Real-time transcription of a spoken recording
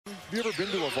Have you ever been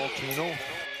to a volcano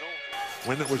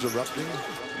when it was erupting?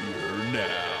 You're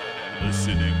now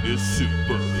listening to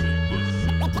Super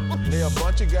Hooper. They're a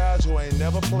bunch of guys who ain't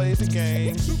never played the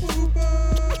game. Super Hooper!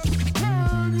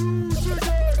 Can you dig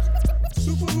it?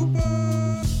 Super Hooper!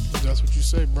 That's what you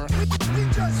say, bro. We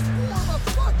just form a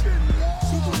fucking wall!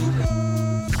 Super Hooper!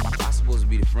 I'm supposed to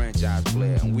be the franchise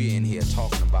player, and we're in here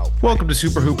talking about... Welcome to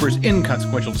Super Hooper's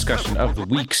inconsequential discussion of the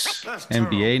week's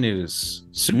NBA news.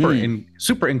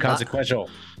 Super inconsequential.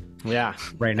 Yeah.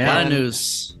 Right A lot of now.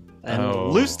 news. And Oh.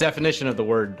 loose definition of the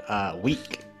word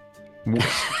week.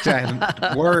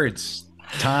 Words,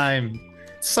 time,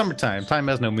 summertime. Time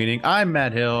has no meaning. I'm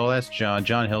Matt Hill. That's John.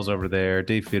 John Hill's over there.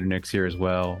 Dave Feudernick's here as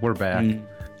well. We're back. We're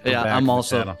Yeah, back I'm on the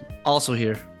channel. also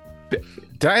here.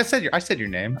 Did I said your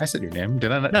name? I said your name.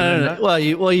 Did I not? No. Well,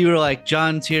 you were like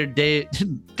John's here. Dave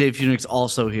Feudernick's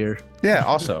also here. Yeah.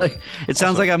 Also. Like, it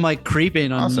sounds like I'm like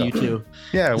creeping on Also. you two.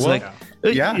 Yeah. It's Well.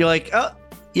 like, yeah. You're like, oh,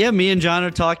 yeah, me and John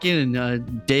are talking,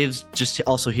 and Dave's just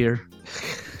also here.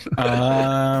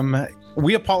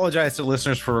 We apologize to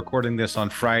listeners for recording this on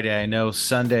Friday. I know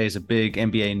Sunday is a big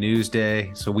NBA news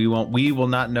day, so we will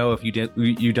not know if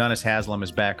Udonis Haslem is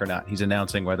back or not. He's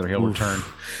announcing whether he'll return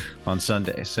on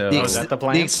Sunday. So Is that the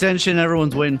plan? The extension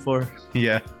everyone's waiting for.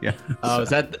 yeah. Oh, is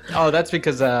that? Oh, that's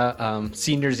because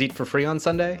seniors eat for free on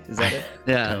Sunday. Is that it?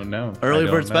 Yeah, I don't know. early I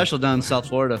don't bird know. special down in South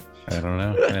Florida. I don't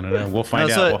know. We'll find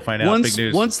No, out. so We'll find out. Once, Big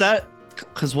news. once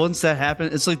that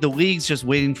happens, it's like the league's just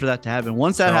waiting for that to happen.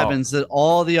 Once that Oh. happens, that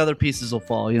all the other pieces will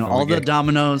fall. You know, all the Okay.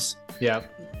 dominoes. Yeah.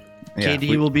 Yeah,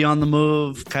 KD will be on the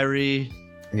move. Kyrie,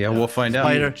 we'll find out.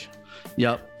 Spider.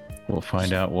 Yep. We'll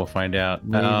find out.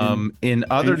 Waiting- In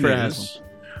other for news,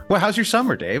 well, how's your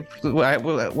summer, Dave?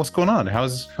 What's going on?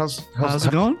 How's How's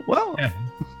it going? Well, Yeah.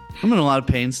 I'm in a lot of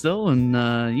pain still, and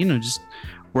just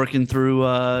working through,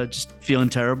 just feeling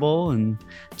terrible, and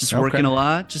just Okay. working a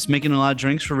lot, just making a lot of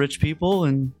drinks for rich people,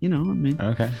 and Okay. yeah,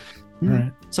 All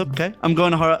right. it's okay. I'm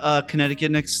going to Connecticut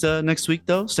next week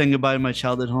though, saying goodbye to my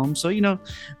childhood home. So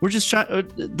we're just trying.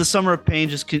 The summer of pain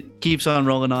just keeps on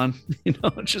rolling on.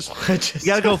 Just you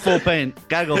gotta go full pain.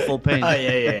 Gotta go full pain. Oh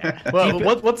yeah. Well,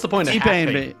 what's the point of T-pain,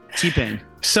 half-pain? T-pain.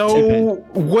 So,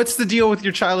 what's the deal with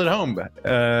your childhood home?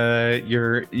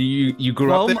 You grew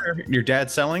Well, up there. Your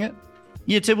dad's selling it.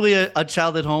 Yeah, typically a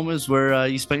childhood home is where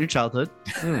you spent your childhood.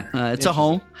 It's a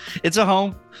home.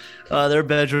 There are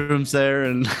bedrooms there,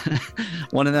 and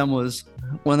one of them was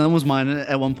mine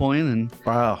at one point. And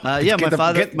Wow. yeah, Get my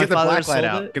father Get the father blacklight sold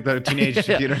out. it. Get the teenage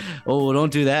computer. Oh,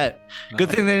 don't do that. Good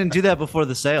thing they didn't do that before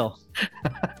the sale.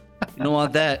 You don't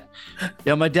want that.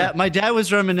 Yeah, my dad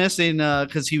was reminiscing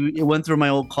because he went through my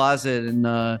old closet,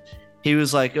 and he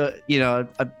was like,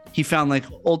 he found like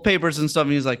old papers and stuff,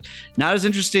 and he was like, not as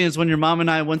interesting as when your mom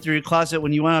and I went through your closet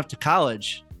when you went off to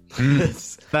college.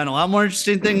 Found a lot more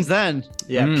interesting things then.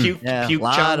 Yeah. Puke Yeah, puke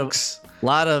lot chunks.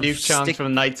 lot of Puke chunks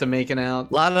from nights of making out.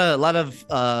 lot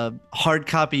of hard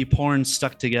copy porn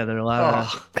stuck together. A lot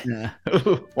of yeah.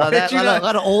 Why did you a not?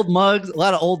 lot of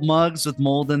old mugs with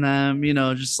mold in them.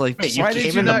 Just like Wait, you Why did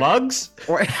came you in the not- mugs?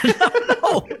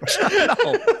 no.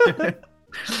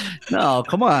 No,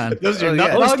 come on. Those are your Oh,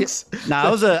 nut yeah. mugs? I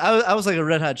was like a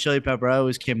red hot chili pepper. I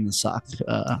always came in the sock.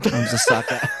 I was a sock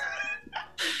guy.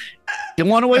 Didn't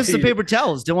want to waste the paper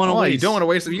towels. Didn't want to Oh, waste. you don't want to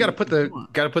waste it. You got to put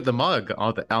the mug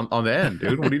on the end,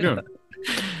 dude. What are you doing?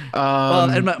 Well,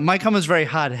 and my cum was very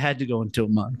hot. It had to go into a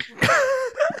mug.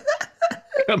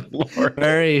 Good Lord.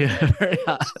 Very, very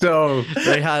hot. So,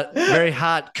 Very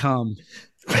hot cum.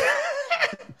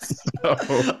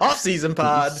 Off-season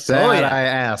pod. sad I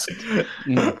asked.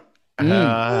 Mm.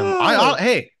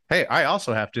 I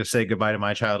also have to say goodbye to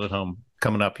my childhood home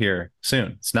coming up here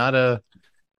soon. It's not I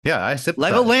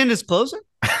sympathize. Legoland is closing.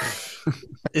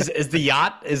 Is the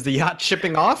yacht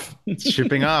shipping off? It's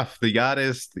shipping off. The yacht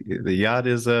is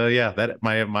that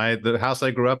the house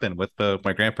I grew up in with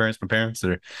my grandparents, my parents.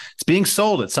 It's being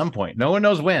sold at some point. No one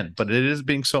knows when, but it is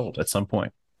being sold at some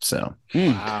point. So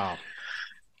Wow.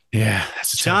 yeah,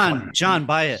 that's a tough one. John,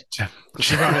 buy it.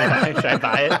 Should I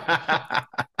buy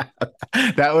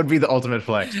it? That would be the ultimate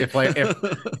flex. If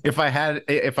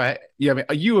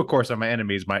you of course are my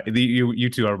enemies. You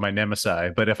two are my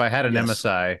nemesis. But if I had a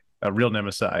nemesis, a real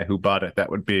nemesis who bought it,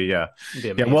 that would be yeah.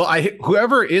 Well,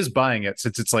 whoever is buying it,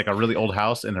 since it's like a really old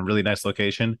house in a really nice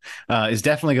location, is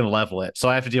definitely going to level it. So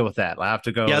I have to deal with that. I have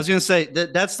to go. Yeah, I was gonna say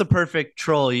that's the perfect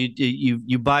troll.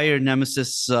 You buy your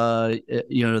nemesis,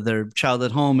 their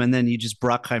childhood home, and then you just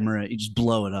Brockheimer it. You just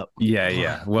blow it up.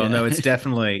 Yeah. Well, no, it's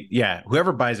definitely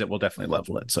whoever buys it will definitely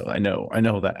level it. So I know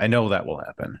that will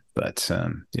happen. But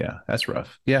yeah, that's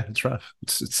rough. Yeah, it's rough.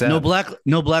 It's sad.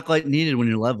 No black light needed when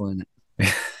you're leveling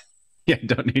it. Yeah,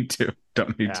 don't need to.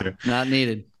 Don't need Yeah. Not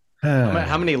needed. to.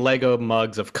 How many Lego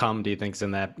mugs of cum do you think's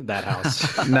in that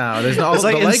house? No, there's no. It's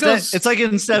like the Legos. it's like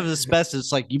instead of asbestos,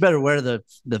 it's like you better wear the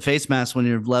face mask when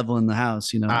you're leveling the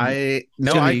house. You know, I It's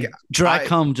no. gonna be dry I-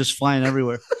 cum just flying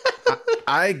everywhere.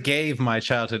 I gave my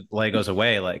childhood Legos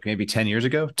away like maybe 10 years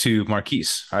ago to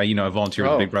Marquise. I volunteered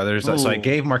with Oh. Big Brothers. So I Ooh.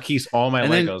 gave Marquise all my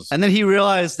And then, Legos. and then he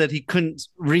realized that he couldn't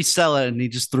resell it, and he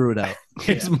just threw it out.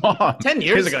 His mom. 10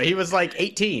 years his- ago, he was like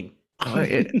 18.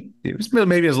 it was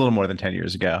maybe it was a little more than 10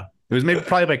 years ago. It was maybe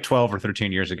probably like 12 or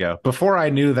 13 years ago. Before I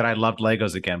knew that I loved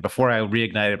Legos again, before I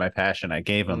reignited my passion, I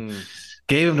gave him.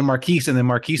 Gave him to Marquise, and then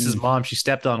Marquise's mom, she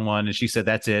stepped on one and she said,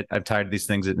 "That's it. I'm tired of these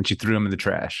things," and she threw them in the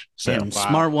trash. So Damn,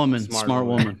 smart woman, Smart smart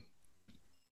woman. woman.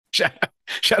 shout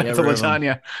out Yeah, to right on.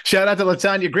 Latanya. Shout out to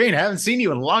Latanya Green. Haven't seen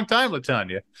you in a long time,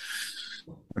 Latanya.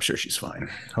 I'm sure she's fine.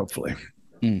 Hopefully.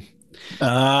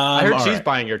 I heard all she's right.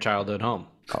 buying your childhood home.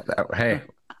 Oh, hey,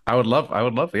 I would love.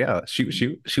 Yeah,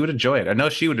 she would enjoy it. I know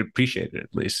she would appreciate it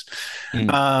at least.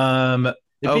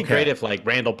 It'd be Okay. great if like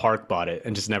Randall Park bought it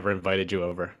and just never invited you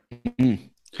over.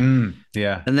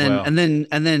 Yeah, And then well.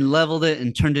 and then leveled it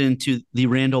and turned it into the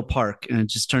Randall Park, and it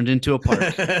just turned into a park.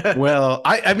 Well,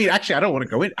 I mean, actually, I don't want to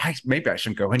go in. Maybe I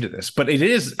shouldn't go into this, but it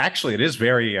is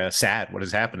very sad what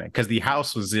is happening because the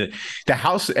house was the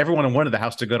house. Everyone wanted the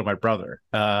house to go to my brother,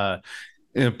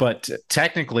 but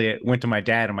technically it went to my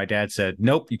dad, and my dad said,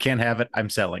 "Nope, you can't have it. I'm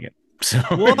selling it." So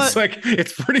it's like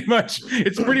it's pretty much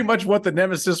what the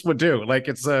nemesis would do. Like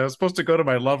it's supposed to go to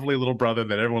my lovely little brother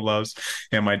that everyone loves,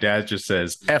 and my dad just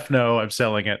says, "F no, I'm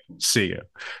selling it. See you."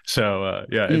 So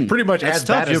yeah, it's pretty much That's as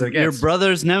bad tough. as it Your gets.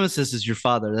 brother's nemesis is your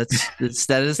father. That is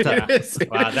tough. It is.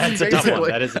 Wow, that's a tough one.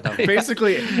 That is a tough one.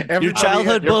 Basically, Your everybody-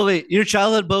 childhood bully. Your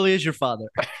childhood bully is your father.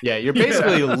 Yeah, you're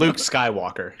basically Luke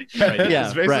Skywalker. Right now. Yeah,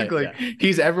 It's basically right.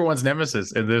 he's everyone's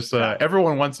nemesis in this.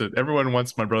 Everyone wants it. Everyone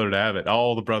wants my brother to have it.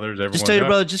 All the brothers. Everyone. Just tell your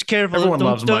brother, just careful. Everyone don't,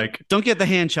 loves don't, Mike. Don't get the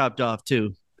hand chopped off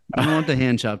too. You don't want the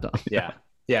hand chopped off. Yeah.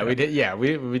 Yeah, we did. Yeah,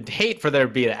 we'd hate for there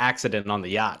to be an accident on the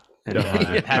yacht. And have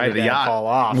Right, your the dad yacht. fall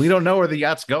off. We don't know where the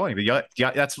yacht's going. The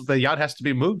yacht has to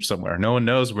be moved somewhere. No one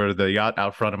knows where the yacht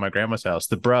out front of my grandma's house.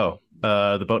 The boat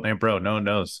named Bro. No one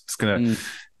knows. It's gonna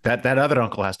that other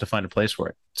uncle has to find a place for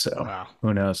it. So Wow.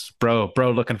 who knows? Bro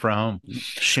looking for a home.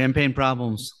 Champagne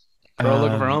problems. Bro,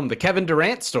 looking for home. The Kevin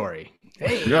Durant story.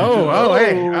 Hey. Hey, Oh,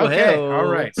 okay, hey-o.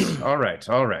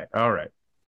 all right.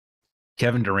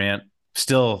 Kevin Durant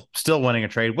still wanting a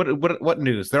trade. What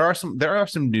news? There are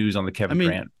some news on the Kevin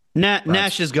Durant.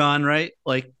 Nash is gone, right?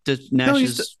 Like Nash No,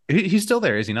 is he's still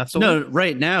there, is he not? Still no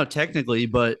right now technically,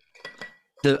 but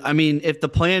if the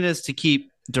plan is to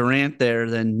keep Durant there,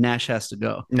 then Nash has to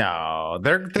go. No,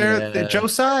 they're Yeah. Joe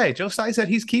Tsai said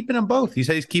he's keeping them both. He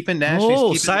said he's keeping Nash.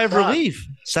 Oh, he's keeping sigh of Kron. relief.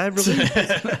 Sigh of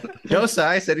relief. Joe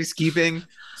Tsai said he's keeping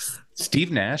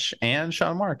Steve Nash and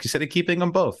Sean Marks. He said he's keeping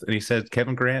them both, and he said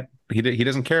Kevin Durant. He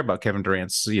doesn't care about Kevin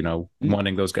Durant's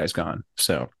wanting those guys gone.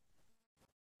 So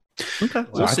Okay, So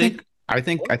we'll see. I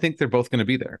think they're both going to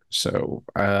be there. So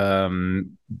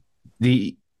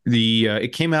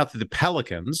it came out that the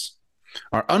Pelicans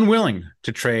are unwilling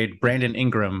to trade Brandon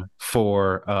Ingram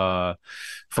for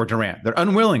Durant. They're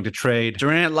unwilling to trade.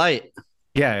 Durant light.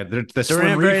 Yeah, they're the Durant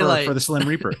Slim very Reaper light. for the Slim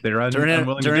Reaper. They're Durant,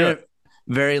 unwilling to do Durant it.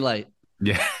 very light.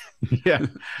 Yeah, yeah.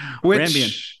 Which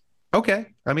Rambian. okay.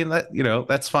 I mean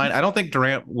that's fine. I don't think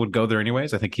Durant would go there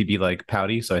anyways. I think he'd be like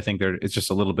pouty. So I think it's just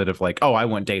a little bit of like, oh, I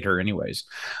wouldn't date her anyways.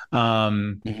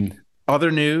 Other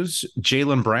news: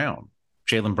 Jaylen Brown.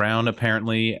 Jaylen Brown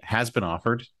apparently has been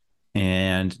offered,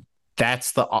 and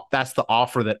that's the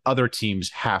offer that other teams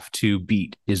have to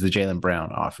beat is the Jaylen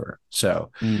Brown offer.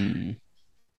 So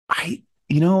I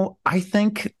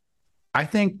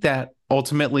think that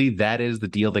ultimately that is the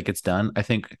deal that gets done. I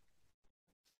think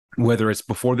whether it's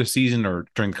before the season or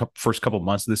during the first couple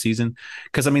months of the season,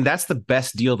 because I mean that's the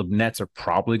best deal the Nets are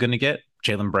probably going to get,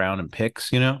 Jaylen Brown and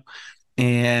picks,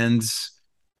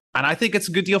 and I think it's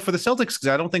a good deal for the Celtics because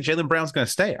I don't think Jaylen Brown's going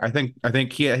to stay. I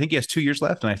think he has 2 years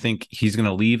left, and I think he's going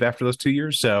to leave after those 2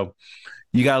 years. So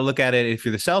you got to look at it if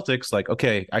you're the Celtics, like,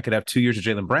 okay, I could have 2 years of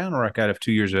Jaylen Brown, or I could have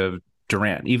 2 years of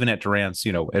Durant, even at Durant's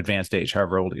advanced age,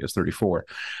 however old he is, 34.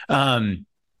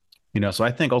 So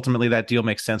I think ultimately that deal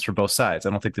makes sense for both sides. I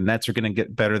don't think the Nets are going to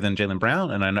get better than Jaylen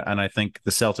Brown, and I think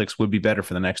the Celtics would be better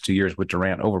for the next 2 years with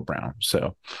Durant over Brown.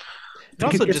 So It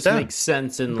also just makes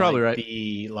sense in Probably like right.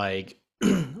 the like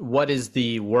what is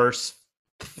the worst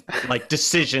like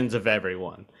decisions of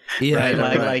everyone. Yeah, Right?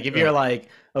 right, Like if you're like,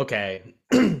 okay,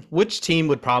 which team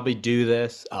would probably do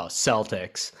this? Oh,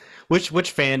 Celtics.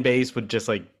 Which fan base would just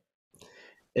like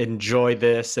enjoy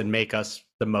this and make us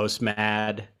the most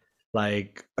mad?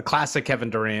 Like a classic Kevin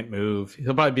Durant move.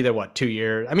 He'll probably be there, 2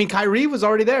 years? I mean, Kyrie was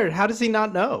already there. How does he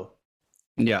not know?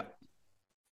 Yeah.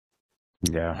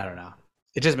 Yeah. I don't know.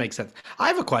 It just makes sense. I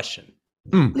have a question.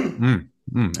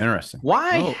 Interesting.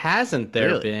 Why Oh, hasn't there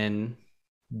really? been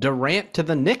Durant to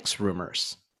the Knicks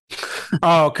rumors?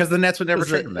 Oh, because the Nets would never 'Cause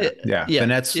trade him that. Yeah. yeah, The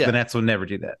Nets yeah. the Nets would never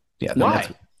do that. Yeah. The Why?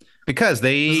 Nets, because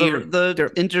they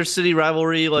The intercity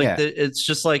rivalry, like Yeah. it's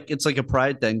just like it's like a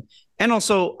pride thing. And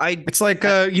also, it's like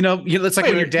it's like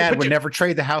when your dad would never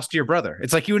trade the house to your brother.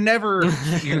 It's like you would never.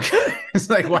 It's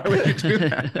like, why would you do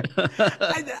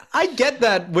that? I get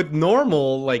that with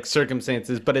normal like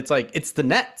circumstances, but it's like it's the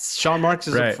Nets. Sean Marks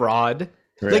is a Right. fraud.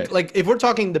 Right. Like if we're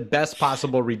talking the best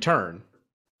possible return,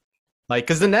 like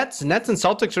because the Nets and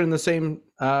Celtics are in the same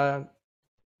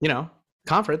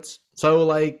conference. So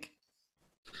like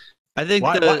I think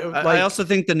Why- I like- also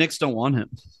think the Knicks don't want him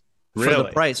for Really? the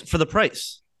price. For the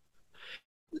price,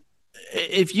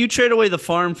 if you trade away the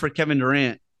farm for Kevin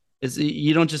Durant,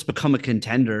 you don't just become a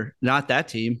contender. Not that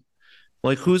team.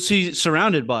 Like who's he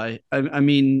surrounded by? I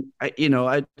don't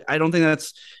think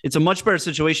it's a much better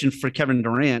situation for Kevin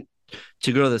Durant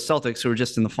to go to the Celtics, who are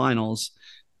just in the finals,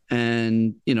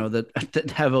 and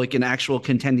that have like an actual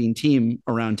contending team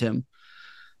around him.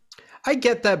 I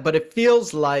get that, but it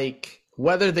feels like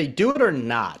whether they do it or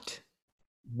not,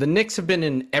 the Knicks have been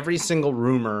in every single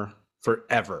rumor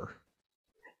forever.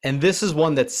 And this is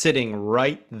one that's sitting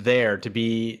right there to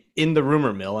be in the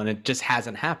rumor mill, and it just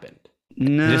hasn't happened.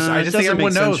 No, I just think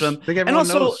everyone knows. For them. I think And everyone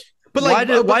also, knows. But like,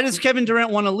 why does Kevin Durant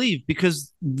want to leave?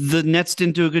 Because the Nets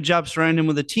didn't do a good job surrounding him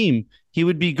with a team. He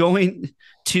would be going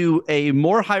to a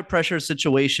more high pressure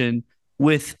situation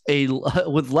with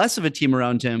less of a team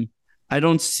around him. I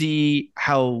don't see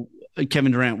how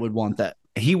Kevin Durant would want that.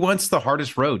 He wants the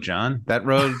hardest road, John. That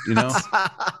road,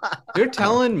 You're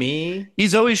telling me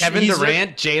He's always Kevin he's-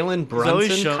 Durant, Jalen always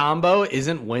Brunson shown- combo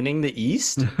isn't winning the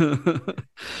East?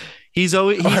 He's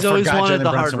always I always forgot wanted Jalen the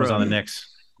hard Brunson was on the road. Knicks.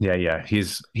 Yeah.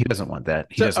 He doesn't want that.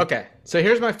 He So, doesn't. okay, so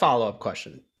here's my follow-up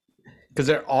question. Because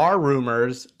there are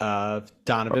rumors of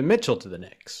Donovan Mitchell to the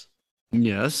Knicks.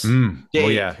 Yes. Dave, Oh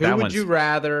yeah, who would you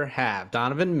rather have,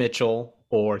 Donovan Mitchell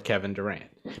or Kevin Durant?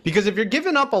 Because if you're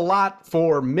giving up a lot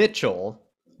for Mitchell,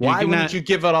 why wouldn't you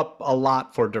give it up a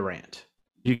lot for Durant?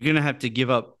 You're gonna have to give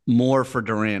up more for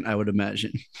Durant, I would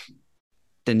imagine,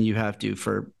 than you have to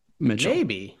for Mitchell.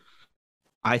 Maybe.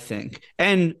 I think.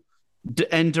 And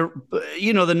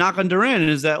the knock on Durant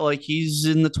is that like he's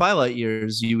in the twilight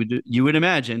years. You would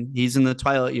imagine he's in the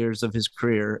twilight years of his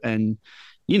career, and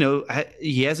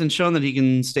he hasn't shown that he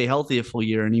can stay healthy a full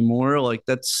year anymore. Like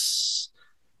that's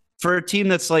for a team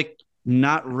that's like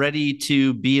not ready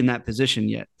to be in that position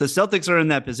yet. The Celtics are in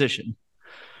that position.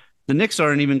 The Knicks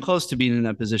aren't even close to being in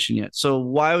that position yet. So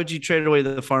why would you trade away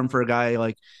the farm for a guy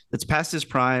like that's past his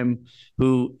prime,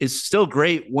 who is still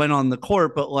great when on the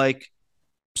court, but like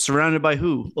surrounded by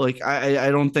who? Like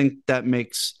I don't think that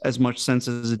makes as much sense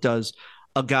as it does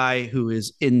a guy who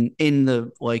is in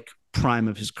the like prime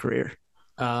of his career.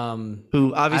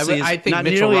 Who obviously I think not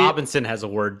Mitchell nearly Robinson has a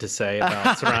word to say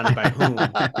about surrounded by whom.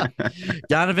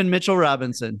 Donovan Mitchell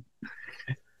Robinson.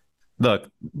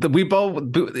 Look, we both.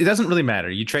 It doesn't really matter.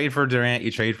 You trade for Durant, you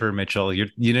trade for Mitchell.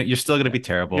 You're still going to be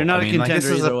terrible. You're not a contender this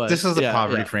is either way. this is a Yeah,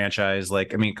 poverty yeah. franchise.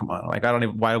 Like, I mean, come on. Like, I don't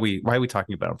even. Why are we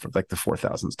talking about them for like the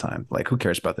 4,000th time? Like, who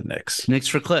cares about the Knicks? Knicks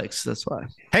for clicks. That's why.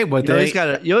 Hey, but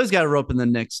You always got to rope in the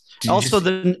Knicks. you Also,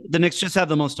 the Knicks just have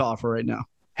the most to offer right now.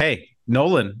 hey,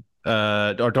 Nolan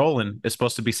or Dolan is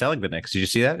supposed to be selling the Knicks. Did you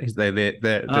see that?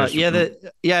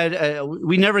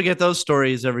 We never get those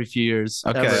stories every few years.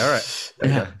 Okay, ever. all right.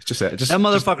 Yeah. Just That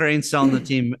motherfucker ain't selling the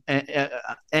team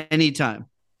anytime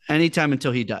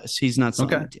until he dies. He's not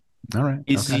selling Okay. the team. all right.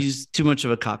 He's too much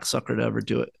of a cocksucker to ever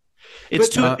do it. It's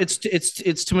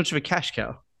too much of a cash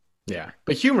cow. Yeah,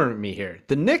 but humor me here.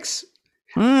 The Knicks,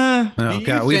 Oh Do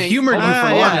God, you we've think- humored you for Ah,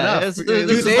 long yeah, enough. it's- do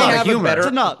it's they enough. have a better? It's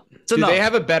enough. It's Do enough. they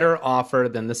have a better offer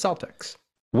than the Celtics?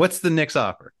 What's the Knicks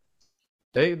offer?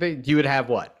 You would have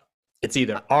what? It's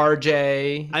either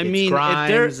RJ. I it's mean,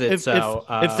 Grimes, if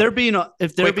they're being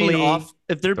Quickly,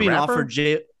 offered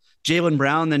Jalen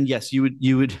Brown, then yes, you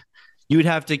would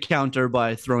have to counter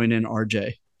by throwing in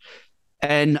RJ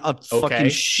and a fucking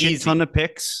shit easy. ton of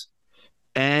picks,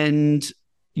 and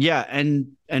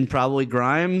probably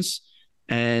Grimes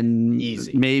and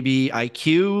Easy. maybe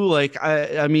IQ. Like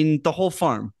I mean, the whole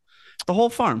farm.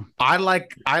 I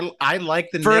like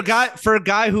the For Knicks. a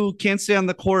guy who can't stay on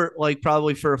the court like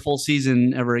probably for a full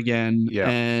season ever again, Yeah.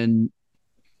 and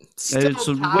Still it's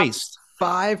a top waste.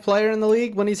 5 player in the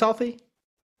league when he's healthy.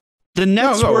 The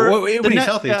Nets No, were when the he's Net-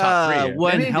 healthy, top 3.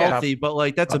 when Yeah. healthy, but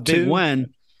like that's a Top big 2. when.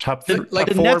 top The- three, like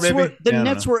top The four, Nets maybe. were the Yeah, I don't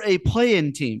Nets know. were a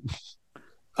play-in team.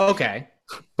 Okay,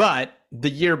 but the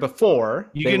year before,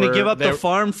 You're going to give up the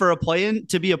farm for a play-in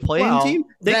to be a play-in Well, team?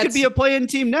 They could be that's- a play-in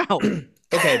team now.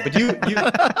 Okay, but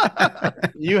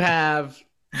you have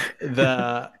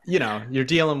you're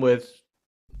dealing with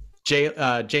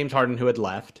James Harden, who had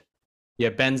left. You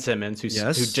have Ben Simmons, who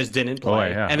just didn't play,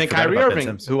 yeah. and then I forgot Kyrie about Ben Irving,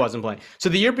 Simmons. who wasn't playing. So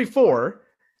the year before,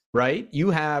 right? You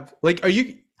have are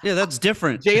you Yeah, that's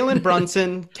different. Jalen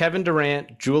Brunson, Kevin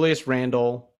Durant, Julius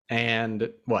Randle, and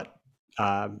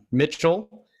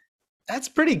Mitchell? That's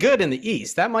pretty good in the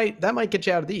East. That might get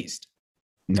you out of the East.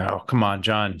 No, come on,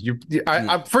 John.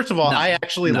 First of all, No. I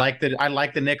actually No. like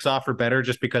the Knicks offer better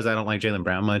just because I don't like Jaylen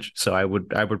Brown much. So I would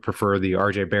prefer the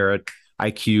RJ Barrett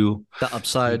IQ. The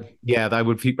upside Yeah, I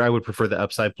would prefer the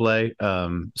upside play.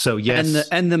 So yes,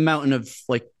 and the mountain of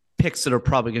like picks that are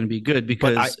probably going to be good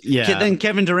because then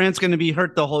Kevin Durant's going to be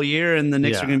hurt the whole year and the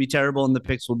Knicks Yeah. are going to be terrible and the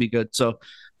picks will be good. So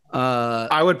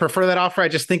I would prefer that offer. I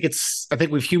just think I think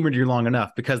we've humored you long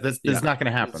enough because this is not going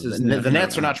to happen. This is The never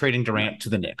Nets are gonna not trading Durant to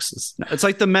the Knicks. it's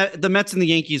like the Mets and the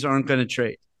Yankees aren't going to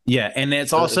trade. Yeah, and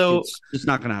it's also it's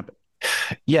not going to happen.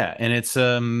 yeah, and it's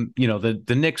the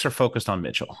Knicks are focused on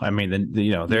Mitchell. I mean,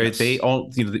 they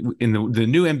all in the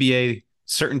new NBA,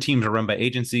 certain teams are run by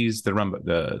agencies. They're run by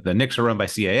the Knicks are run by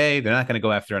CAA. They're not going to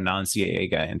go after a non-CAA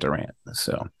guy in Durant.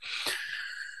 So,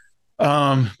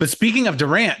 but speaking of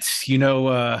Durant,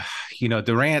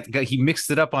 Durant he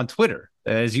mixed it up on Twitter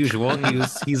as usual.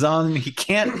 He's on. He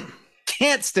can't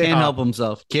stay Can't off. help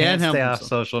himself. Can't help stay off himself.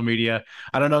 social media.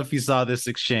 I don't know if you saw this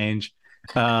exchange.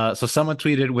 So someone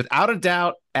tweeted, without a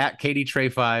doubt, at Katie Trey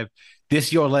 5,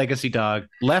 this your legacy dog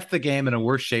left the game in a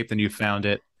worse shape than you found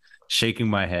it. Shaking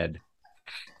my head.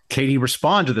 Katie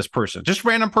respond to this person, just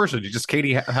random person.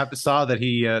 Katie saw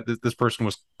that this person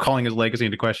was calling his legacy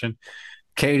into question.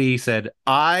 Katie said,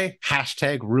 "I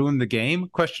 #ruined the game?" ?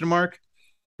 Person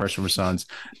responds,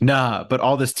 "Nah, but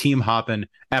all this team hopping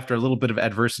after a little bit of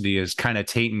adversity is kind of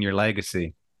tainting your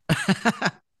legacy."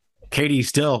 Katie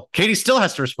still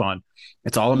has to respond.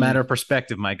 It's all a matter of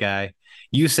perspective, my guy.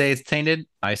 You say it's tainted.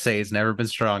 I say it's never been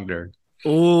stronger.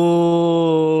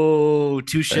 Oh,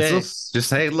 touche. Just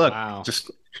say, look, Wow. it's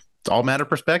all a matter of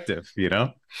perspective,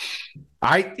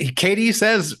 Katie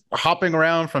says hopping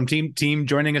around from team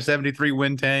joining a 73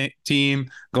 win team,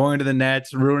 going to the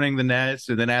Nets, ruining the Nets,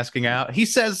 and then asking out. He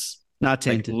says Not like,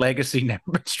 tainted. legacy never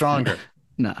been stronger.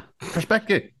 Nah.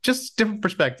 Perspective, just different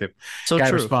perspective. So Guy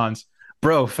true. responds,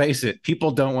 "Bro, face it,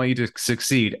 people don't want you to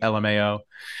succeed, LMAO,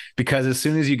 because as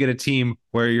soon as you get a team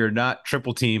where you're not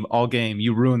triple team all game,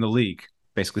 you ruin the league."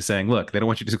 Basically saying, look, they don't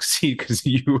want you to succeed because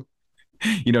you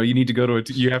need to go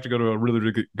to you have to go to a really,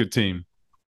 really good team.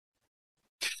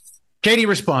 Katie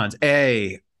responds,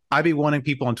 I be wanting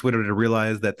people on Twitter to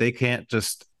realize that they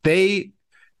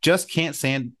just can't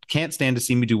stand to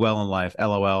see me do well in life,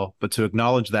 LOL, but to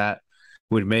acknowledge that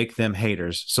would make them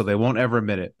haters, so they won't ever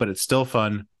admit it, but it's still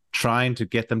fun trying to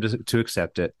get them to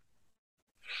accept it.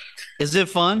 Is it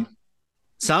fun?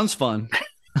 Sounds fun.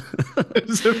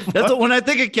 Is it fun? That's what, when I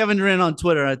think of Kevin Durant on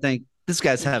Twitter, I think this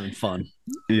guy's having fun.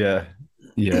 Yeah.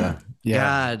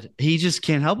 God, he just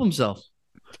can't help himself.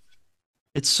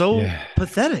 It's so Yeah.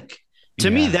 pathetic. To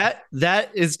me, Yeah.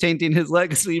 that is tainting his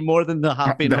legacy more than the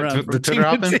hopping The- around. the from Twitter team to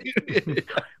hopping? team.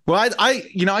 Well,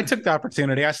 I took the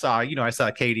opportunity. I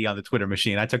saw Katie on the Twitter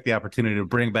machine. I took the opportunity to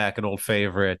bring back an old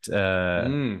favorite,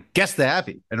 Guess the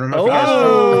Abby. I don't know. If Oh, you guys, I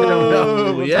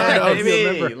don't know. yeah, I don't know if you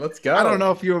baby. remember. Let's go. I don't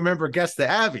know if you remember Guess the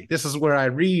Abby. This is where I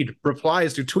read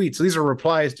replies to tweets. These are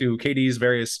replies to KD's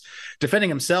various defending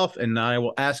himself, and I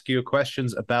will ask you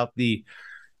questions about the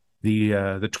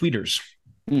tweeters.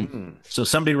 So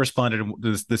somebody responded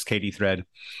to this KD thread.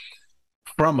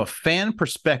 From a fan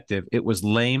perspective, it was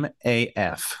lame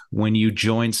AF when you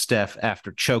joined Steph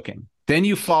after choking. Then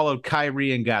you followed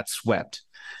Kyrie and got swept.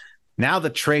 Now the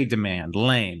trade demand,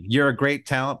 lame. You're a great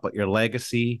talent, but your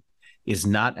legacy is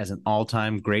not as an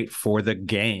all-time great for the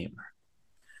game.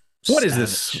 What is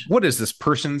this? Savage. What is this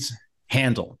person's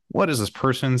handle? What is this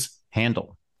person's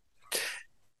handle?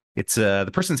 It's the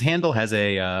person's handle has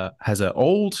a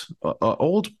old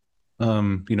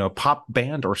pop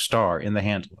band or star in the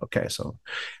handle. Okay, so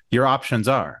your options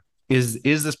are: is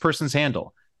this person's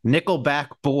handle Nickelback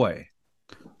Boy,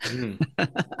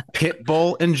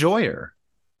 Pitbull Enjoyer,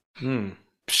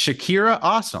 Shakira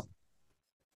Awesome,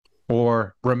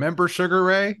 or Remember Sugar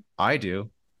Ray? I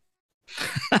do.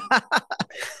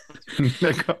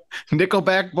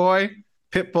 Nickelback Boy,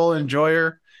 Pitbull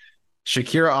Enjoyer,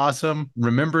 Shakira Awesome,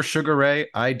 Remember Sugar Ray?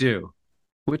 I do.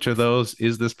 Which of those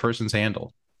is this person's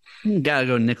handle? Gotta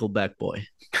go Nickelback Boy.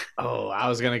 Oh, I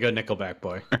was gonna go Nickelback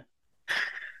Boy.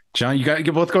 John,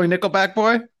 you both going Nickelback,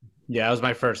 boy? Yeah, that was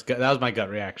my first. That was my gut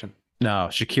reaction. No,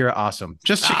 Shakira Awesome.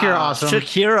 Just Shakira Awesome.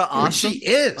 Shakira Which Awesome. she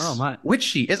is. Oh, my. Which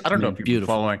she is. I don't know if you've been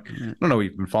Beautiful. following. I don't know if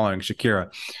you've been following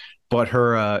Shakira,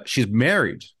 but she's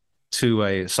married to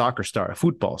a soccer star, a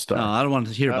football star. No, I don't want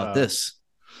to hear about this.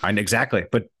 Exactly,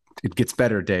 but it gets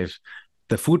better, Dave.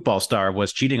 The football star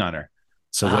was cheating on her.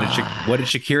 So what did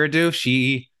Shakira do?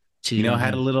 She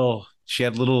had a little. She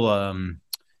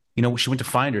went to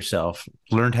find herself,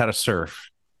 learned how to surf,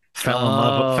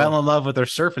 fell in love with her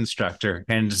surf instructor,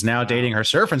 and is now dating her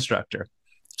surf instructor.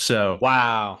 So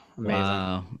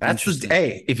amazing. That's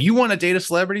hey, if you want to date a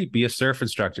celebrity, be a surf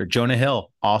instructor. Jonah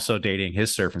Hill also dating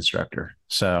his surf instructor.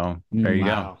 So there you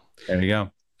go. There you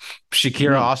go.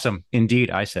 Shakira Awesome. Indeed,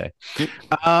 I say.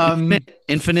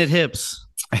 Infinite hips.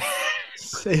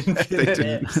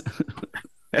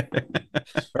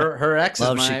 Her ex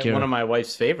Love is Shakira. one of my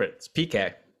wife's favorites.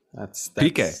 PK. That's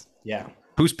PK. Yeah.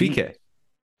 Who's PK?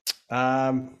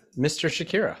 Mr.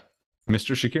 Shakira.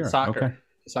 Mr. Shakira. Soccer. Okay.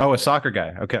 Soccer. Oh, a soccer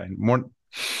guy. Okay. More.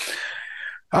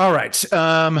 All right.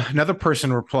 Another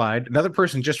person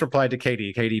just replied to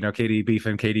Katie. Katie, Katie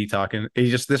beefing, Katie talking.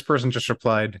 This person just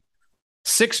replied,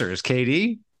 Sixers,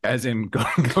 Katie, as in go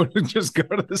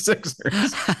to the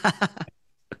Sixers.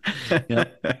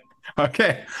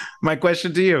 Okay. My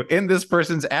question to you, in this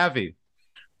person's Avi,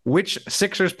 which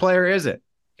Sixers player is it?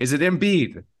 Is it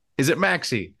Embiid? Is it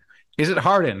Maxey? Is it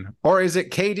Harden? Or is it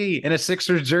KD in a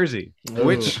Sixers jersey?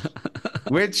 Ooh.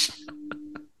 Which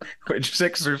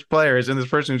Sixers player is in this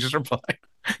person who just replied?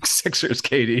 Sixers,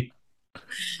 KD.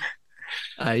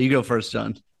 You go first,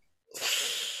 John.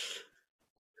 This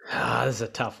is a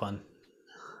tough one.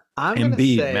 I'm gonna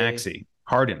Embiid, say, Maxey,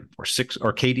 Harden, or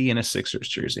KD in a Sixers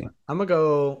jersey. I'm gonna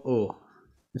go. Oh,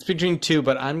 it's between two,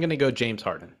 but I'm gonna go James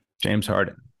Harden. James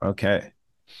Harden. Okay.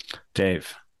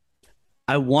 Dave.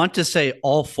 I want to say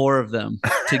all four of them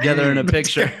together in a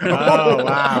picture. Oh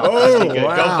wow! Oh, Good.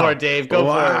 wow. Go for it, Dave. Go for it.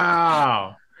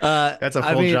 Wow. That's a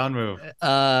full John move.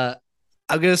 I'm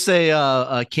gonna say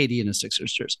KD in a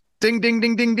Sixers jersey. Ding, ding,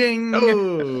 ding, ding, ding.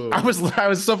 Ooh. I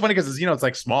was so funny because it's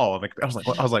like small. I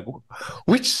was like,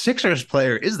 which Sixers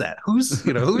player is that? Who is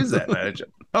that?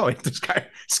 Oh, this guy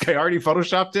already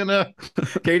photoshopped in a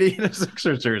KD in a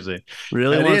Sixers jersey.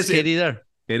 Really It wants is- KD there.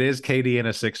 It is KD in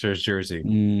a Sixers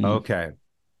jersey. Okay.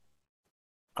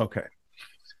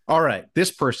 All right. This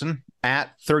person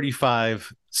at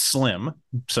 35 Slim,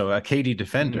 so a KD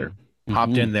defender,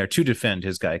 hopped in there to defend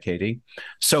his guy KD.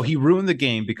 So he ruined the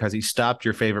game because he stopped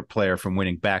your favorite player from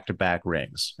winning back-to-back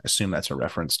rings. I assume that's a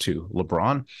reference to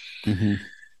LeBron.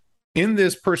 In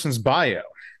this person's bio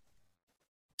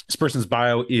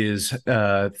is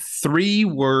 3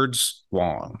 words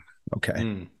long.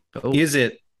 Okay. Oh. Is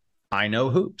it I know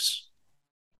hoops?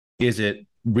 Is it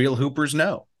real hoopers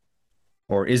know?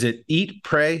 Or is it eat,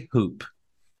 pray, hoop?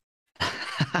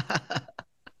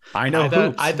 I know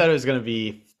hoops. I thought it was gonna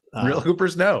be real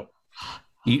hoopers know.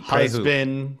 Eat, pray, hoop.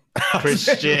 husband,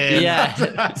 Christian. Yeah.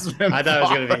 Husband, I thought it was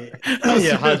gonna be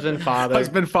husband, father,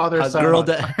 husband, father, son. Girl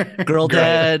dad, girl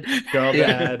dad. girl,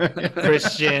 dad,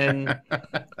 Christian,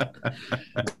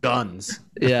 guns.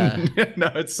 Yeah.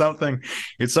 No, it's something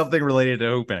related to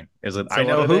hooping. Is it So I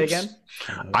know what are they hoops? again?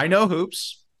 I know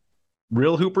hoops.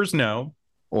 Real hoopers know,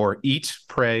 or eat,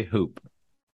 pray, hoop.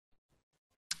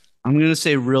 I'm gonna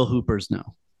say real hoopers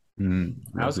know.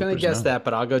 I was gonna guess that,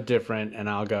 but I'll go different, and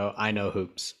I'll go I know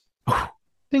hoops.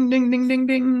 Ding, ding, ding, ding,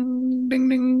 ding,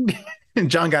 ding, ding.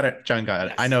 John got it.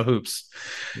 Yes. I know hoops.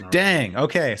 All right. Dang.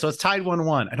 Okay. So it's tied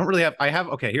 1-1.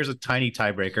 Okay. Here's a tiny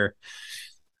tiebreaker.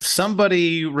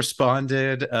 Somebody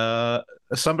responded, go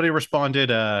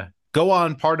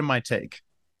on, pardon my take.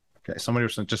 Okay. Somebody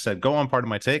just said, go on, pardon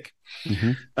my take.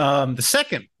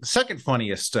 The second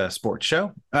funniest sports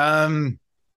show.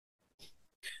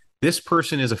 This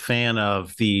person is a fan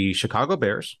of the Chicago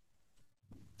Bears,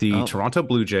 the Toronto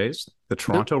Blue Jays, the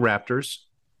Toronto Raptors,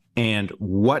 and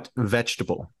what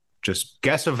vegetable? Just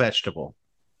guess a vegetable.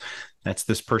 That's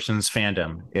this person's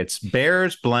fandom. It's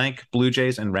Bears, blank, Blue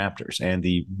Jays, and Raptors. And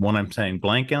the one I'm saying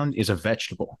blank on is a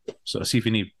vegetable. So see if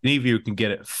any of you can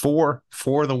get it for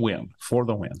the win. For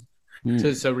the win.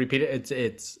 So repeat it.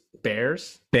 It's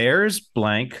Bears. Bears,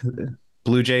 blank,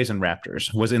 Blue Jays, and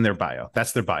Raptors was in their bio.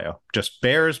 That's their bio. Just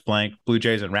Bears, blank, Blue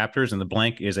Jays, and Raptors. And the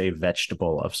blank is a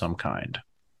vegetable of some kind.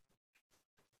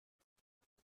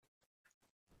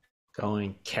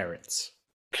 Going carrots.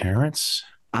 Carrots?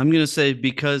 I'm gonna say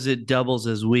because it doubles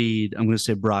as weed. I'm gonna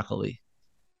say broccoli.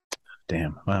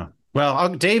 Damn. Wow. Well,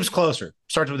 Dave's closer.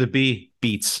 Starts with a B.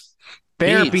 Beets.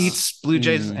 Bear beets Blue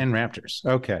Jays and Raptors.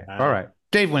 Okay. All right.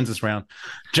 Dave wins this round.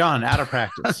 John, out of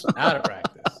practice. Out of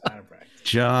practice.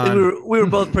 John, we were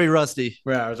both pretty rusty.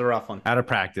 Yeah, it was a rough one. out of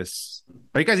practice.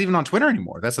 Are you guys even on Twitter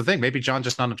anymore? That's the thing. Maybe John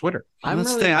just not on Twitter.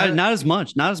 That's the thing. Not as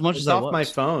much as It's I off was. my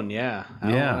phone. Yeah.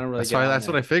 I don't really that's get why. on That's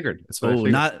there. what I figured. That's what I Oh,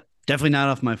 figured. definitely not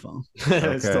off my phone,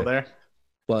 It's still there.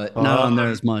 but not on there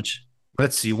as much.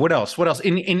 Let's see what else. What else?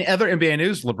 In other NBA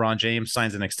news, LeBron James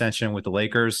signs an extension with the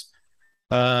Lakers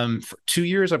for 2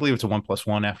 years. I believe it's a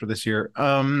 1+1 after this year.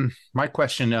 My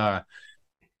question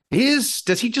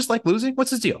does he just like losing?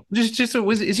 What's his deal?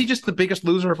 Is he just the biggest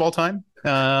loser of all time?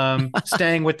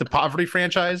 Staying with the poverty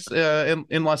franchise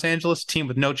in Los Angeles, team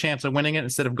with no chance of winning it,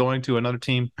 instead of going to another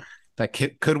team that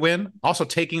could win. Also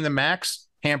taking the max,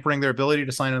 hampering their ability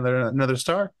to sign another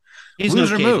star. He's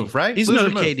Loser no KD. move, right? He's Loser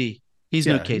no move. KD. He's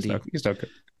no KD. He's no good.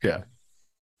 Yeah.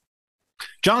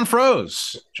 John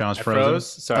froze. John's I frozen.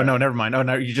 froze? Sorry. Oh no, never mind. Oh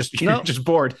no, you're just No.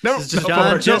 bored. No, This is just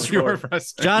John bored. just you were bored.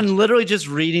 frustrated. John literally just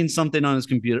reading something on his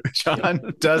computer.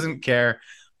 John doesn't care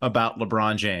about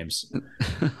LeBron James.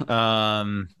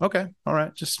 Okay, all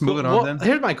right, just moving on then.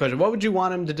 Here's my question: what would you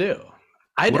want him to do?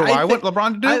 What do I want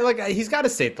LeBron to do? He's got to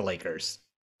stay at the Lakers.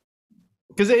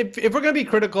 Because if we're going to be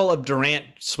critical of Durant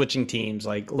switching teams,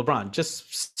 like LeBron,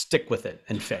 just stick with it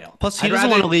and fail. Plus, he I'd doesn't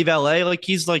rather- want to leave LA.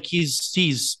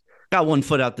 He's got one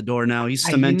foot out the door now. He's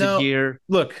cemented here.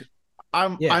 Look,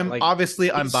 I'm obviously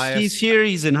I'm biased. He's here.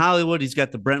 He's in Hollywood. He's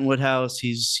got the Brentwood house.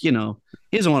 He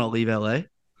doesn't want to leave LA.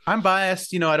 I'm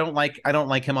biased. I don't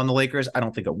like him on the Lakers. I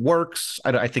don't think it works.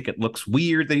 I think it looks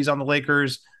weird that he's on the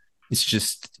Lakers. It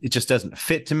just doesn't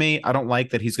fit to me. I don't like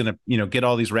that he's going to, get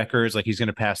all these records. Like he's going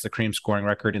to pass the cream scoring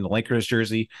record in the Lakers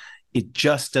jersey. It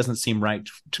just doesn't seem right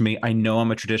to me. I know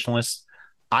I'm a traditionalist.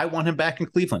 I want him back in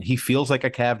Cleveland. He feels like a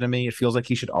Cav to me. It feels like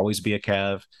he should always be a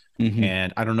Cav. Mhm.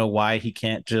 And I don't know why he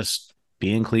can't just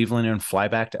be in Cleveland and fly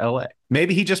back to LA.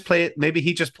 Maybe he just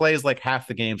plays like half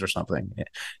the games or something.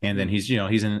 And then he's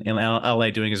in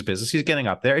LA doing his business. He's getting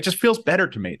up there. It just feels better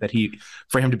to me that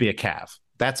for him to be a Cav.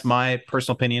 That's my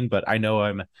personal opinion, but I know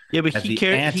I'm But he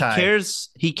cares.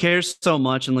 He cares so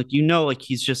much, and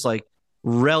he's just like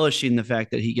relishing the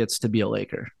fact that he gets to be a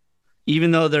Laker,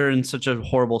 even though they're in such a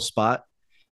horrible spot.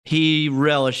 He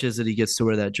relishes that he gets to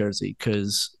wear that jersey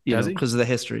because of the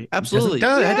history. Absolutely, it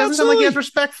doesn't seem like he has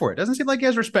respect for it. Doesn't seem like he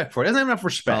has respect for it. Doesn't have enough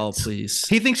respect. Oh, please.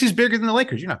 He thinks he's bigger than the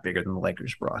Lakers. You're not bigger than the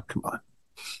Lakers, bro. Come on.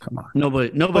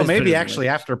 Nobody. Well, maybe actually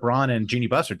after Bron and Jeannie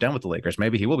Buss are done with the Lakers,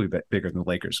 maybe he will be bigger than the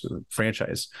Lakers because the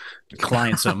franchise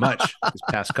declined so much these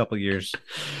past couple of years.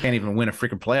 Can't even win a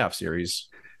freaking playoff series.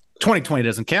 2020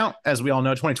 doesn't count. As we all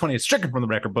know, 2020 is stricken from the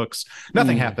record books.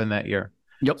 Nothing happened that year.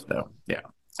 Yep. So, yeah.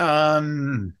 All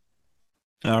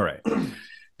right.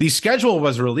 The schedule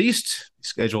was released.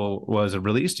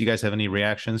 Do you guys have any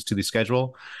reactions to the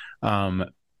schedule?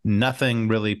 Nothing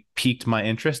really piqued my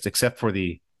interest except for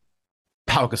the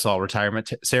Pau Gasol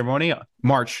retirement ceremony,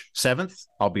 March 7th.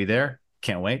 I'll be there.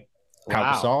 Can't wait.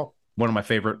 Pau Gasol, one of my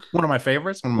favorites. One of my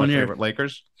favorite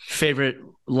Lakers. Favorite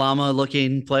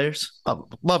llama-looking players.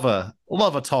 Love a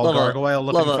tall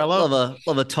gargoyle-looking fellow.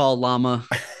 Love a tall llama.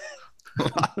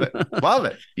 Love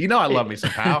it. I love me some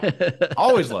Pau.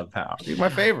 Always love Pau. He's my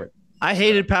favorite. I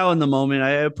hated Pau in the moment. I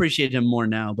appreciate him more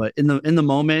now, but in the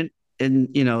moment,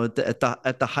 and at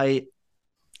the height,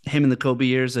 him in the Kobe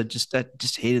years, I just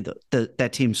hated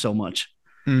that team so much.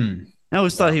 I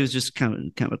always thought he was just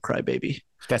kind of a crybaby.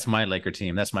 That's my Laker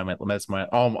team. That's my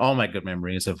all my good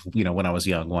memories of when I was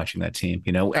young watching that team.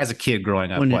 As a kid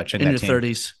growing up watching that team. In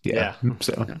your 30s. Yeah.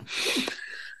 So.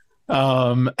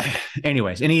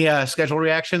 Anyways, any schedule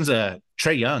reactions?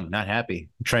 Trae Young not happy.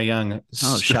 Trae Young.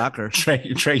 Oh, shocker!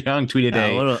 Trae Young tweeted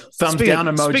a thumbs down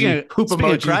emoji, hoop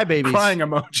emoji, crying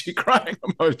emoji, crying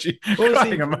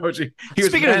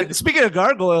emoji. Speaking of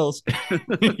gargoyles,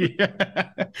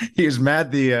 yeah. He was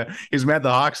mad. The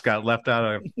Hawks got left out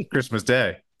on Christmas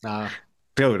Day.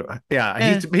 Dude,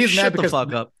 yeah, he's mad because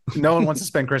fuck up. No one wants to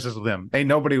spend Christmas with him. Hey,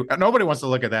 nobody wants to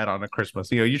look at that on a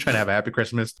Christmas. You're trying to have a happy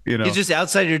Christmas. He's just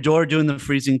outside your door doing the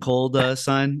freezing cold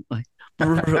sign, like,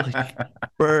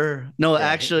 brr. No,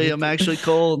 actually, I'm actually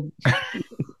cold.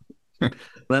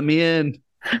 Let me in.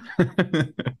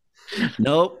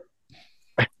 Nope.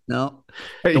 No.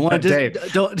 Don't want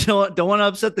to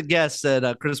upset the guests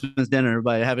at Christmas dinner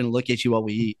by having to look at you while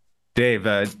we eat. Dave,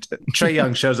 Trae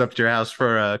Young shows up to your house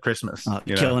for Christmas.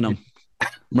 Killing him.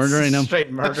 Murdering him.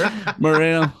 Straight murder.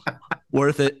 Murdering him.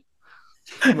 Worth it.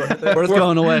 Worth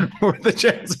going away. Worth the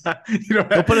chance.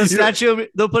 They'll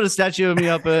put a statue of me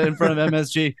up in front of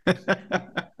MSG.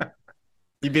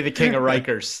 You'd be the king of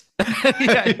Rikers.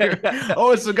 Yeah.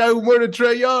 Oh, it's the guy who murdered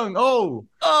Trae Young. Oh,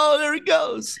 there he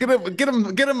goes. Get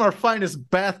him our finest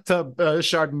bathtub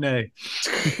Chardonnay.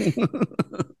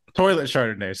 Toilet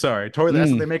Chardonnay. Sorry, toilet.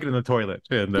 That's what they make it in the toilet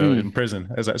in prison,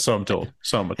 so I'm told.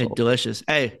 So I'm Hey, told. delicious.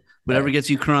 Hey, whatever gets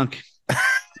you crunk.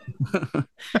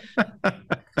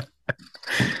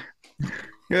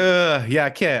 Yeah,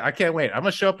 I can't wait. I'm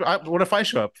gonna show up. What if I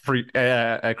show up for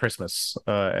at Christmas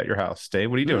at your house, Dave?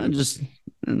 What are you doing?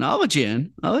 I'll let you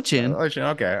in. Okay,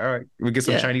 all right. We get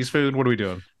some Chinese food. What are we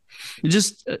doing?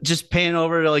 Just pan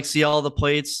over to like see all the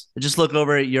plates. Just look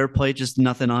over at your plate, just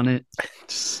nothing on it.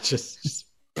 Just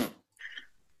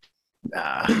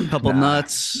A couple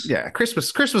nuts. Yeah,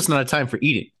 Christmas is not a time for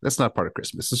eating. That's not part of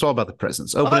Christmas. It's all about the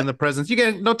presents. Opening the presents. You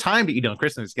get no time to eat on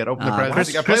Christmas. You got to open the presents.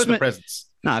 You got to play with the presents.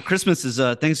 Nah, Christmas is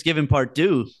Thanksgiving part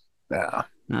 2. Nah,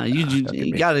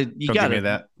 you gotta give me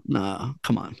that. No,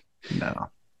 come on.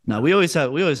 No. We always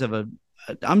have a.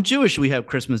 I'm Jewish. We have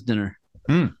Christmas dinner.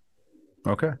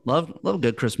 Okay. Love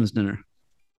good Christmas dinner.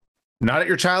 Not at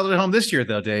your childhood home this year,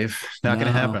 though, Dave. Not going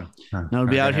to happen. No, we'll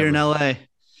be out here in LA.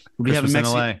 We'll be having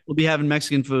Mexican. We'll be having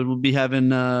Mexican food. We'll be having.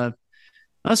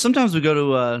 Sometimes we go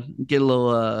to get a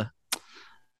little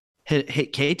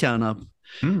hit K-Town up.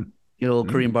 Get a little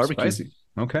Korean barbecue. Spicy.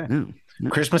 Okay. Yeah.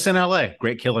 Christmas in LA.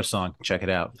 Great Killer song. Check it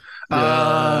out.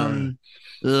 John,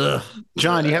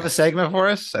 you have a segment for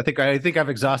us? I think I've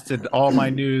exhausted all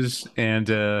my news and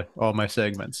all my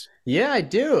segments. Yeah, I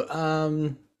do.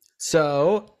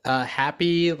 So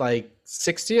happy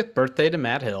 60th birthday to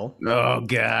Matt Hill. Oh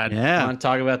God. Yeah. I want to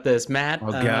talk about this, Matt.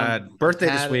 Oh God. Birthday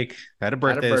this week. Had a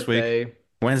birthday this week.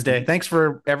 Wednesday. Thanks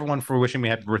for everyone for wishing me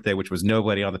happy birthday, which was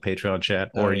nobody on the Patreon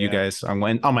chat or you guys on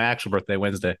my actual birthday,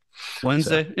 Wednesday.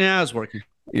 Wednesday? So. Yeah, I was working.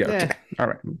 Yeah. Okay. All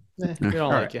right. We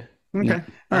don't like you. Okay.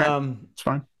 All right. It's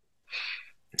fine.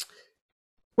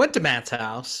 Went to Matt's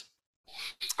house.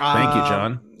 Thank you,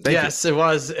 John. Yes, it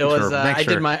was.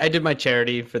 I did my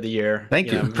charity for the year.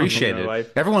 Thank you. Appreciate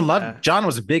it. Everyone loved John.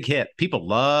 Was a big hit. People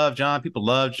love John. People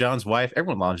love John's wife.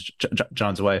 Everyone loves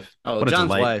John's wife. Oh, what John's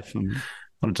wife.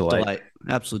 What a delight.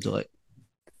 Absolute delight.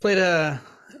 Played a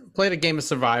game of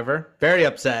Survivor. Very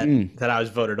upset that I was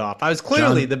voted off. I was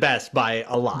clearly the best by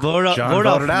a lot. Voted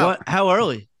off. What? How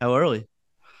early?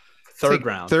 Third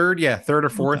round. Third or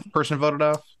fourth person voted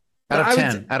off.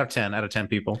 Out of 10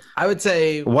 people. I would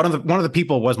say one of the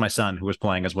people was my son who was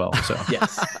playing as well. So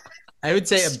yes, I would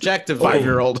say objectively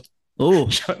 5-year-old. Oh,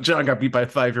 John got beat by a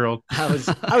 5-year-old.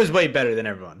 I was way better than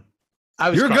everyone.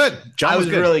 You're good. John was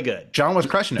good. Really good. John was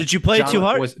crushing it. Did you play too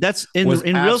hard? That's in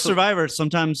real Survivor.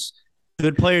 Sometimes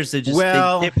good players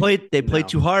they played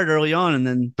too hard early on, and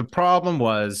then the problem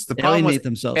was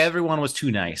themselves. Everyone was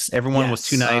too nice. Everyone was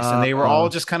too nice, and they were all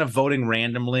just kind of voting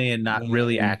randomly and not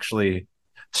really actually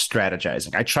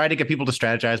strategizing. I tried to get people to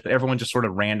strategize, but everyone just sort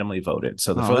of randomly voted.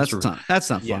 So the votes that's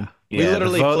not fun. Yeah. We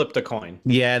literally flipped a coin.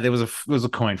 Yeah, it was a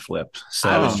coin flip. So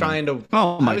I was trying to.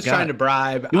 Trying to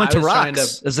bribe. You went to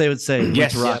rocks, as they would say.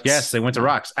 Yes, they went to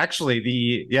rocks.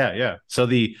 Actually, So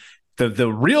the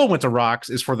real went to rocks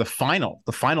is for the final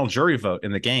jury vote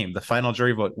in the game. The final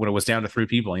jury vote when it was down to 3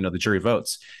 people. The jury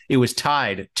votes. It was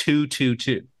tied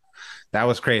 2-2-2. That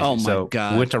was crazy. Oh my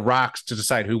God. Went to rocks to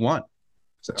decide who won.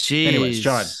 So, jeez. Anyways,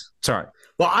 John, sorry.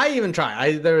 Well, I even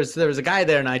tried. There was a guy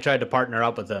there, and I tried to partner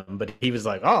up with him, but he was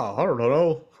like, "Oh, I don't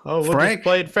know. Oh, we'll Frank just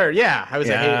played fair." Yeah, I was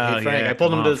like, "Hey, Frank." I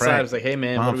pulled him to the side. I was like, "Hey,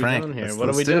 man, what are we doing here? What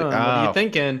are we doing? What are you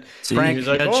thinking?" Frank, he was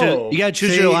like, "Oh, you got to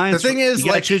choose your alliance." The thing is,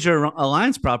 you got to choose your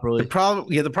alliance properly. The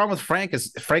problem with Frank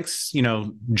is Frank's,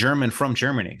 German from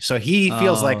Germany, so he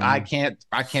feels like I can't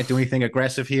do anything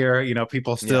aggressive here.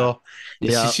 People still,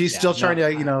 she's still trying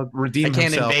to, redeem himself. I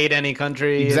can't invade any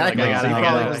country. Exactly.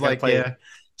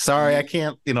 Sorry, I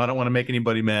can't. I don't want to make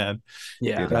anybody mad.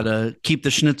 Yeah, gotta keep the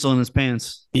schnitzel in his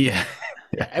pants. Yeah.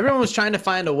 Everyone was trying to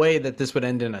find a way that this would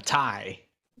end in a tie.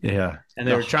 Yeah, and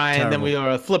they were trying. Terrible. Then we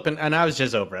were flipping, and I was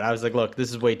just over it. I was like, "Look,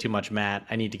 this is way too much, Matt.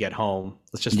 I need to get home.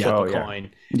 Let's just flip a coin."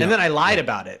 Yeah. And then I lied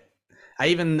about it.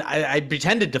 I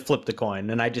pretended to flip the coin,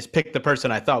 and I just picked the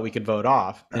person I thought we could vote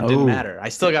off. It didn't matter. I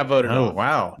still got voted off.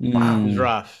 Wow! It was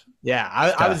rough. Yeah,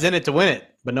 I was in it to win it,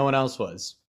 but no one else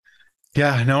was.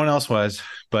 Yeah, no one else was.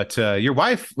 But your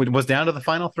wife was down to the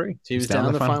final 3. She was down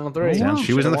to the final 3.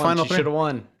 She was in the final 3. She should have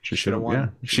won. She should have won. Yeah,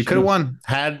 she could have won.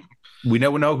 We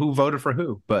never know who voted for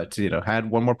who, but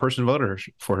had one more person voted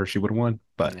for her, she would have won.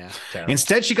 But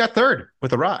instead, she got 3rd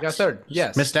with the Rocks. Got 3rd.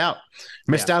 Yes, missed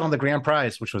out on the grand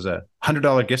prize, which was a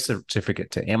 $100 gift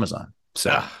certificate to Amazon.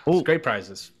 So great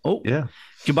prizes. Oh yeah,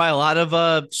 you can buy a lot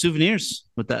of souvenirs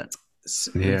with that.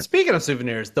 Yeah. Speaking of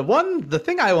souvenirs, the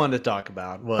thing I wanted to talk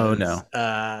about was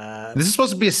this is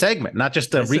supposed to be a segment, not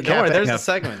just a recap. There's a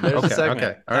segment. There's a segment.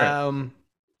 Okay. All right.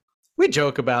 We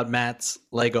joke about Matt's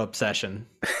Lego obsession,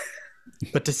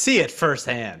 but to see it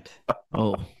firsthand,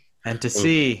 and to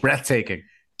see breathtaking,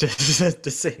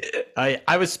 to say,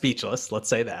 I was speechless. Let's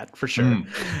say that for sure.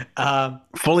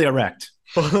 Fully erect.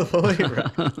 Fully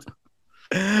erect.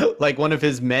 Like one of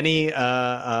his many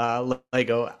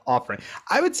Lego offering.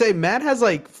 I would say Matt has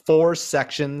like 4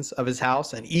 sections of his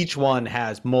house, and each one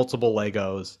has multiple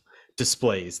Legos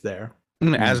displays there.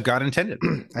 As God intended.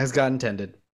 As God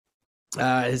intended.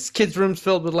 His kids' room's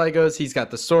filled with Legos. He's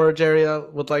got the storage area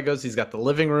with Legos. He's got the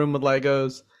living room with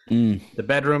Legos. The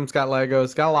bedroom's got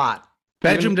Legos. Got a lot.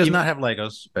 Bedroom does not have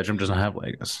Legos. Bedroom does not have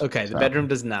Legos. Okay, the bedroom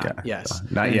does not. Yes,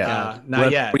 not yet.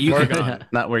 Not yet.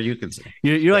 Not where you can see.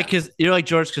 You're like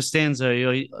George Costanza.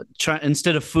 You're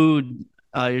instead of food,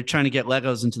 you're trying to get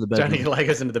Legos into the bedroom. Trying to get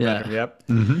Legos into the bedroom. Yep.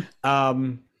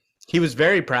 Mm-hmm. He was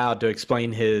very proud to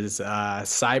explain his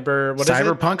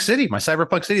Cyberpunk City. My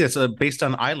Cyberpunk City that's based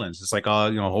on islands. It's like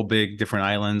a whole big different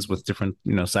islands with different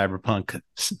cyberpunk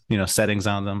settings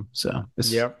on them. So and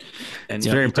it's very he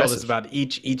told impressive. us about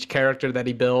each character that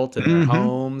he built and their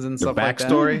homes and stuff like that.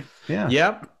 Backstory. Yeah.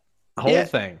 Yep. Whole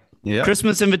thing. Yeah.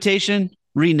 Christmas invitation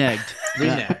reneged.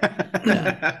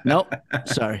 Reneged. Nope.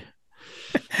 Sorry.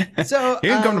 So you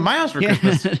can come to my house for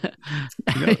Christmas.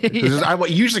 I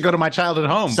usually go to my childhood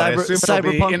home, but I assume it'll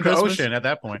be Cyberpunk in Christmas. the ocean at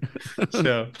that point.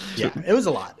 So yeah, it was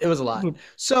a lot.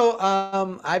 So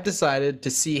I've decided to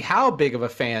see how big of a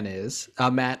fan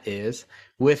Matt is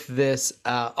with this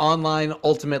online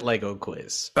ultimate Lego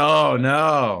quiz. Oh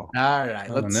no. All right,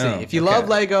 let's see. If you love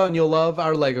Lego and you'll love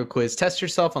our Lego quiz, test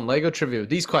yourself on Lego Trivia with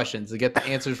these questions to get the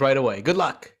answers right away. Good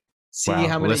luck. See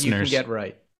how many you can get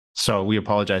right. So we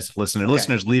apologize to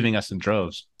listeners leaving us in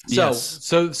droves. So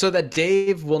that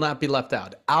Dave will not be left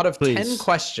out. Out of 10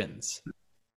 questions,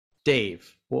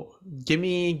 Dave, give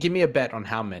me a bet on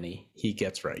how many he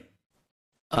gets right.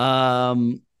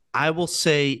 I will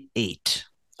say 8.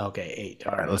 Okay, 8.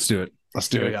 All right, let's do it.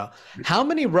 Here we go. How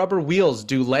many rubber wheels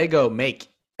do Lego make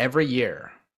every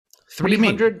year?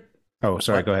 300. Oh,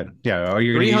 sorry. Go ahead. Yeah.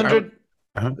 300.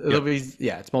 Yep.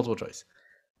 It's multiple choice.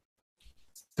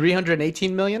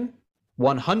 318 million,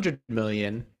 100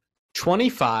 million,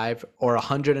 25, or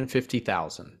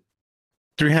 150,000.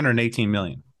 318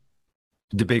 million.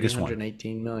 The biggest one.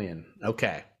 318 million.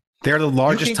 Okay. They're the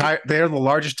largest tire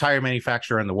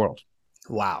manufacturer in the world.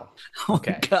 Wow.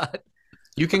 Okay. Oh, God.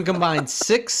 You can combine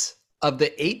 6 of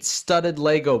the 8 studded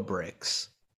Lego bricks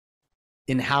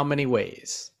in how many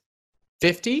ways?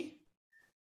 50,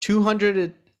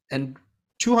 200 and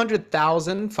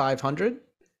 200,500,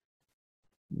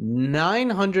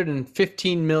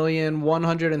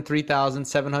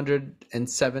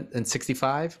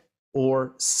 915,103,765,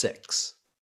 or 6.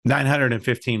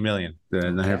 915 million. The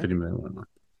 950 million.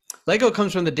 Lego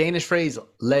comes from the Danish phrase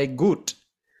 "læg godt,"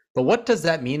 but what does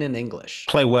that mean in English?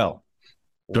 Play well.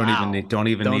 Don't Wow. even need it. Don't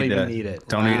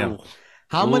need them.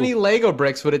 How many Lego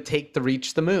bricks would it take to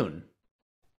reach the moon?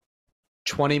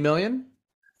 20 million,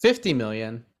 50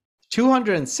 million,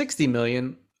 260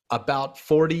 million, about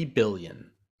 40 billion.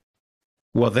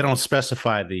 Well, they don't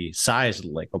specify the size of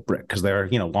the Lego brick because they're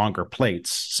longer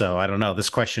plates. So I don't know. This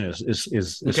question is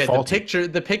Okay, faulty.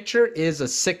 the picture is a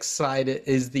 6-sided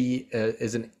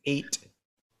is an 8.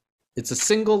 It's a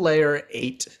single layer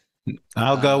 8.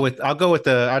 I'll go with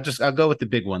the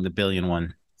big one, the billion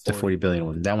one, the 40 billion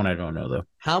one. That one I don't know though.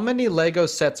 How many Lego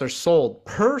sets are sold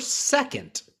per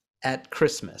second at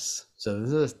Christmas? So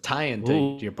this is a tie-in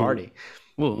to your party.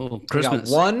 Ooh, We Christmas.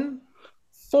 got 1,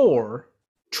 4,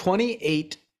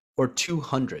 28, or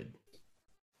 200.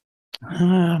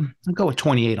 I'll go with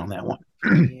 28 on that one.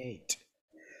 28.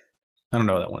 I don't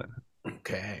know that one.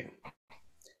 Okay.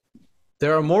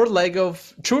 There are more Lego.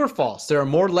 True or false? There are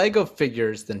more Lego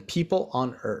figures than people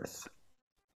on Earth.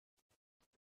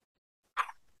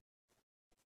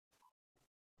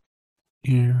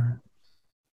 Yeah.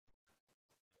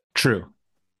 True.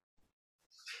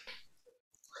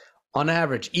 On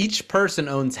average, each person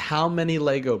owns how many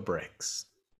Lego bricks?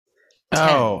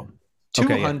 Oh.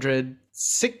 200,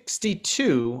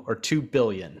 62, or 2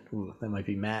 billion? Ooh, that might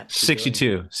be Matt.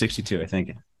 62, I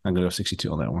think. I'm gonna go 62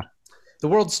 on that one. The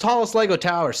world's tallest Lego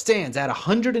tower stands at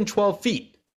 112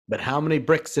 feet. But how many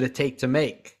bricks did it take to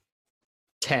make?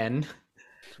 10,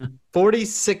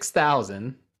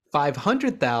 46,000,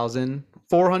 500,000,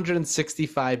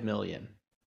 465 million.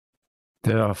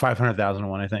 The 500,000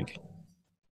 one, I think.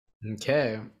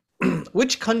 Okay.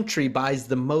 Which country buys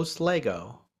the most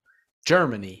Lego?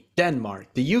 Germany,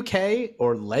 Denmark, the UK,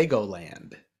 or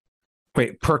Legoland?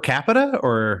 Wait, per capita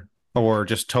or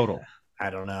just total? I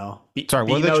don't know. Sorry,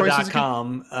 what are the choices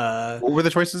Bino.com, What were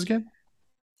the choices again?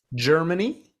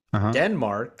 Germany, Uh-huh.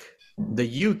 Denmark, the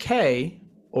UK,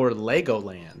 or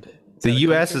Legoland? The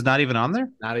US is not even on there?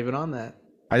 Not even on that.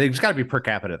 I think it's got to be per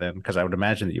capita then, because I would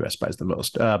imagine the U.S. buys the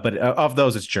most. But of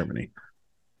those, it's Germany.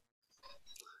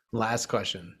 Last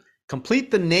question.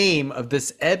 Complete the name of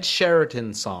this Ed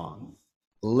Sheeran song.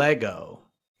 Lego.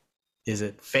 Is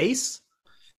it face,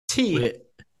 teeth, Wait,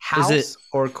 house,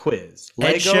 or quiz?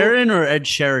 Ed Sheeran or Ed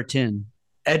Sheraton?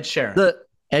 Ed Sheeran. The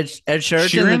Ed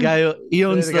Sheraton, the guy he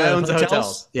owns The the, guy owns the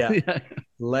hotels. hotels. Yeah.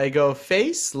 Lego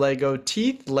face, Lego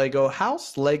teeth, Lego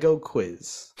house, Lego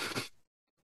quiz.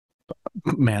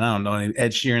 Man, I don't know any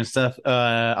Ed Sheeran stuff.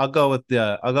 I'll go with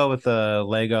the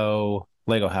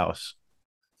Lego house.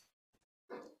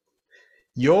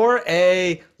 You're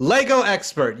a Lego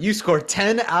expert. You scored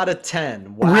 10 out of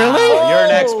 10. Wow. Really? You're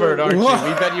an expert, aren't you? Whoa.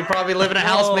 We bet you probably live in a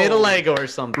house made of Lego or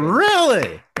something.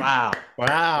 Really? Wow.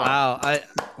 Wow.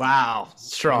 Wow.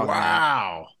 Strong. man.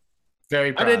 Wow. Very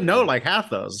I proud didn't of know you. like half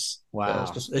those.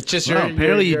 Wow. It's just Wow,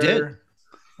 apparently you did. You're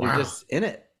Wow. just in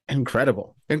it.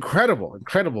 Incredible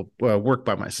work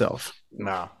by myself.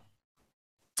 No.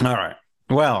 All right.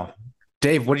 Well,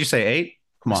 Dave, what did you say? 8?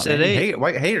 Come on. Said man. 8.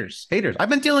 White haters. I've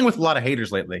been dealing with a lot of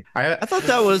haters lately. I thought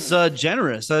that was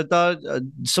generous. I thought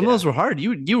some of those were hard.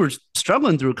 You were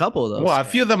struggling through a couple of those. Well, a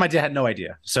few of them I had no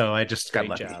idea, so I just got Great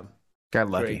lucky. job. Got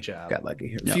lucky. Great job. Got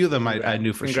lucky. A Yep. few of them I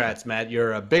knew for Congrats, Matt.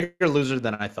 You're a bigger loser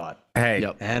than I thought. sure. Hey,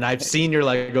 Yep. And I've seen your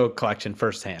Lego collection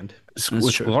firsthand. it's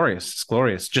That's true. glorious. It's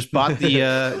glorious. Just bought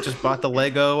the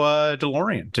Lego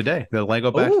DeLorean today. The Lego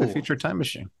Back to the Ooh. Future time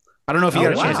machine. I don't know if you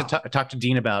Oh, got a chance wow. to talk to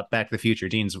Dean about Back to the Future.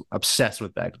 Dean's obsessed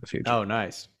with Back to the Future. Oh,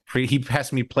 nice. He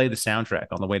has me play the soundtrack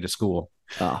on the way to school.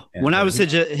 Oh. And, When I was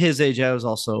his age, I was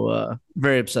also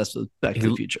very obsessed with Back to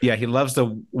the Future. Yeah, he loves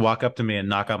to walk up to me and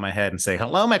knock on my head and say,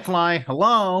 "Hello, McFly.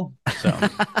 Hello." So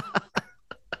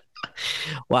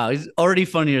Wow, he's already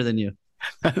funnier than you.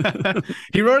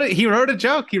 he wrote a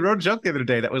joke. He wrote a joke the other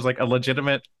day that was like a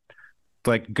legitimate,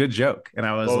 like good joke, and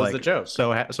I was What was like, the joke?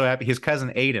 so happy. His cousin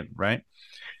Aiden, right?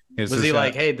 Was he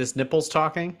like, hey, this nipple's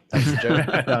talking? That's a joke.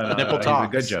 no, Nipple he's talks.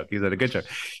 a good joke. He's a good joke.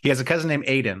 He has a cousin named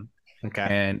Aiden, Okay.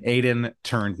 and Aiden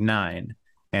turned 9.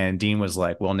 And Dean was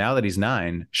like, well, now that he's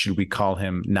 9, should we call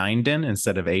him Nineden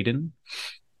instead of Aiden?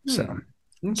 So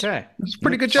Okay. it's a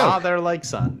pretty good joke. Father like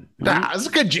son. That's a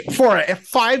good joke for a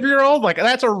 5-year-old. Like,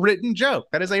 that's a written joke.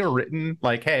 That is a written,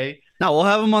 like, hey, No, we'll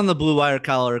have him on the Blue Wire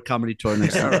Collar comedy tour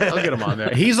next all time. right, I'll get him on there.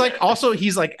 He's like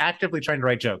actively trying to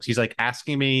write jokes. He's like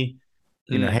asking me,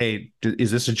 hey, is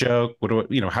this a joke? What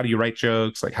do how do you write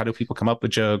jokes? Like, how do people come up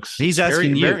with jokes? He's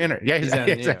asking you. Yeah, he's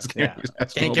asking you. asking Yeah. me. He's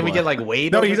asking Can we me. get like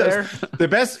Wade No, over he's there? the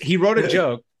best. He wrote a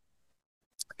joke.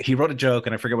 He wrote a joke,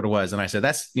 and I forget what it was. And I said,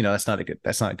 that's not a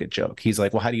good joke. He's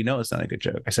like, well, how do you know it's not a good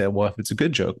joke? I said, well, if it's a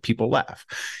good joke, people laugh.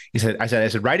 I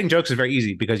said, writing jokes is very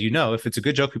easy because if it's a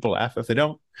good joke, people laugh. If they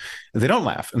don't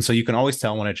laugh. And so you can always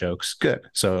tell when a joke's good.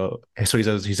 So he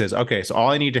says, okay, so all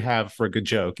I need to have for a good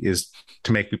joke is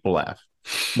to make people laugh.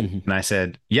 Mhm. And I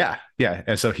said, yeah.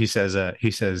 And so he says,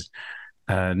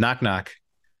 knock, knock.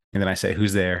 And then I say,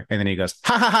 who's there? And then he goes,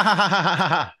 ha, ha, ha, ha, ha, ha, ha,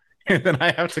 ha. And then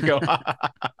I have to go, ha, ha,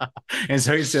 ha, ha. And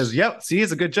so he says, yep, see,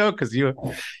 it's a good joke because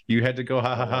you had to go,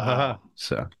 ha, ha, ha, ha, ha.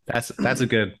 So that's another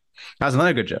good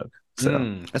joke. So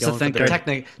That's Going a for thinker.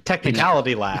 the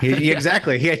technicality laugh.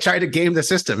 exactly. He tried to game the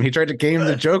system. He tried to game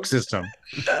the joke system.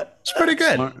 It's pretty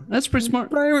good. Smart. That's pretty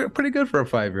smart. Pretty good for a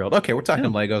 5-year-old. Okay, we're talking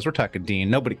Legos. We're talking Dean.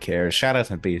 Nobody cares. Shout out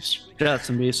to Beast. Shout out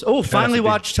some beasts. Oh, finally some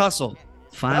beasts. watched Tussle.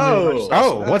 Finally Oh. watched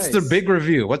Tussle. Oh, what's the Nice. big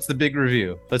review?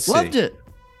 Let's see. Loved it.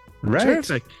 Right.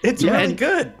 Terrific. It's Yeah, really and-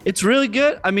 good. It's really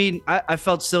good. I mean, I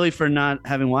felt silly for not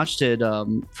having watched it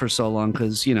for so long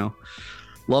because,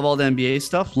 love all the NBA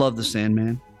stuff. Love the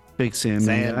Sandman. Big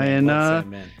Sandman. guy. And,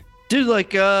 Sandman. dude,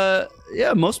 like, yeah,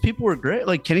 most people were great.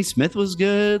 Like, Kenny Smith was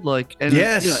good. Like, and,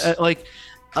 Yes.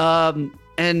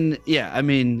 and yeah, I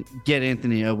mean, get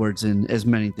Anthony Edwards in as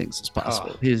many things as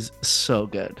possible. Oh. He's so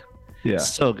good. Yeah.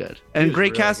 So good. He And was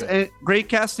great really cast. good. And great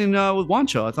casting with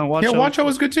Wancho. I thought Wancho. Yeah, Wancho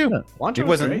was good too. Wancho He was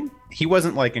wasn't. great. He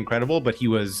wasn't like incredible, but he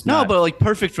was. No, not but like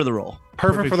perfect for the role.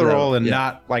 perfect for the role and Yeah.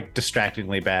 not like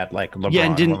distractingly bad like LeBron Yeah,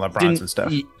 and didn't when LeBron's didn't and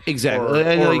stuff. exactly. Or-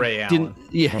 And, or like, Ray didn't,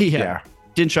 Allen. yeah,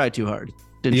 didn't try too hard.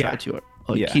 Didn't Yeah. try too hard.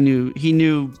 Like Yeah. he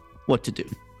knew what to do.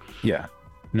 Yeah.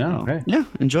 No. Okay. Yeah,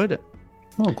 enjoyed it.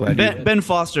 Oh, glad. Ben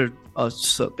Foster, oh,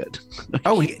 so good.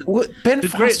 Ben Great,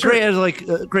 Foster. great as like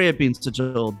great at being such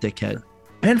an old dickhead.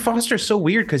 Ben Foster is so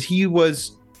weird because he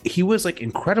was like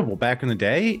incredible back in the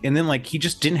day, and then like he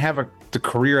just didn't have the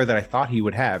career that I thought he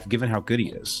would have, given how good he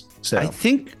is. So I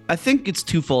think it's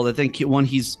twofold. I think one,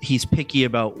 he's picky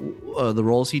about the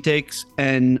roles he takes,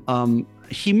 and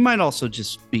he might also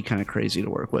just be kind of crazy to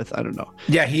work with. I don't know.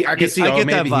 yeah, I can see. I get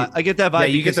that vibe. I get that vibe. Yeah,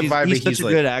 you get because the vibe He's that such he's a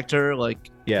like- good actor. Like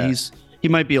Yeah. he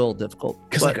might be a little difficult.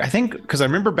 Because like, I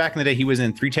remember back in the day he was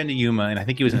in 310 to Yuma, and I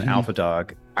think he was in Alpha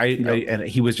Dog. And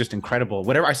he was just incredible.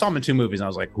 Whatever, I saw him in 2 movies, and I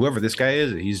was like, whoever this guy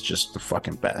is, he's just the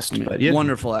fucking best. But yeah,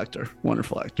 wonderful actor.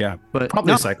 Yeah, but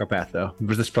probably a psychopath though.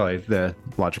 But that's probably the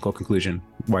logical conclusion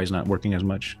why he's not working as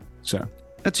much. So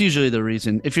that's usually the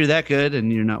reason. If you're that good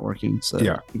and you're not working, so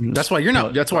yeah, that's why you're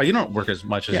not. That's why you don't work as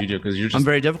much as you do, because you're just. I'm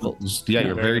very difficult.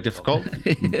 You're very difficult.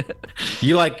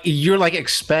 You're like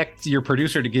expect your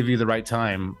producer to give you the right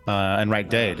time and right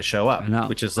day to show up,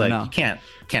 which is like you can't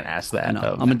ask that.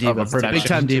 I'm a diva. Big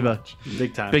time diva.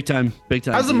 Big time. Big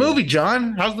time. How's the movie,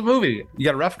 John? How's the movie? You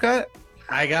got a rough cut?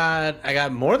 I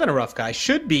got more than a rough cut. I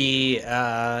should be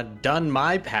done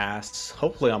my pass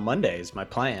hopefully on Monday is my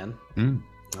plan.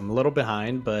 I'm a little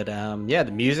behind, but yeah,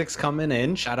 the music's coming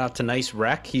in. Shout out to Nice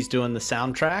Rec. He's doing the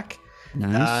soundtrack.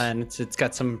 Nice. And it's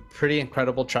got some pretty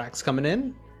incredible tracks coming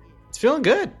in. It's feeling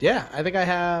good. Yeah, I think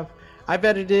I've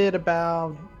edited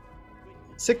about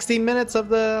 60 minutes of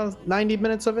the 90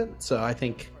 minutes of it. So I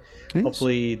think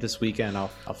hopefully this weekend I'll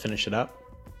finish it up.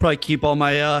 Probably keep all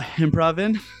my improv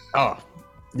in. Oh,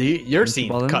 your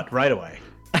scene cut right away.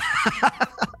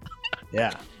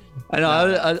 Yeah. I know.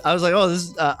 I was like, oh,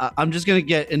 this. I'm just gonna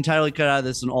get entirely cut out of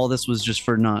this, and all this was just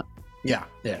for not. Yeah.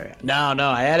 No.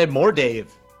 I added more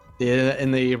Dave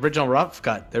in the original rough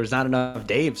cut. There was not enough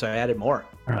Dave, so I added more.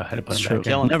 I had to put True. him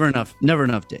back in. Never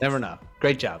enough, Dave. Never enough.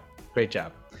 Great job.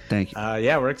 Thank you.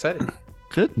 Yeah, we're excited.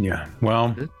 Good. Yeah.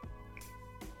 Well,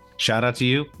 shout out to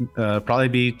you. Probably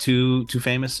be too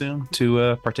famous soon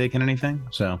to partake in anything.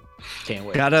 So can't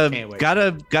wait.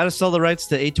 Gotta sell the rights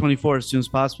to 824 as soon as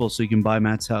possible so you can buy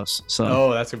Matt's house.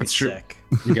 So that's gonna be sick.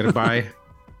 You gotta buy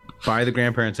the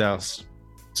grandparents' house.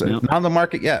 So not on the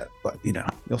market yet, but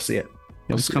you'll see it.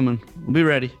 It's coming. We'll be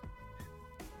ready.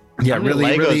 Yeah, how many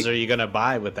Legos are you gonna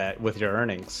buy with your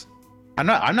earnings? I'm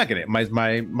not gonna.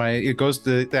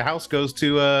 The house goes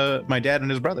to my dad and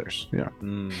his brothers. Yeah.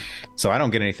 So I don't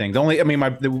get anything.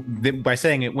 By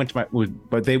saying it went to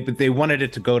but they wanted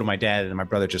it to go to my dad, and my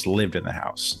brother just lived in the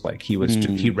house. Like he was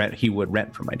he would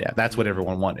rent from my dad. That's what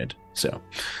everyone wanted. So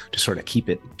just sort of keep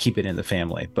it in the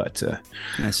family. But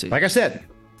I see. Like I said,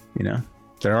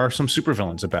 there are some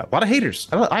supervillains about. A lot of haters.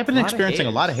 I've been experiencing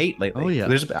a lot of hate lately. Oh yeah.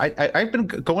 I've been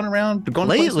going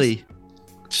lately. Places.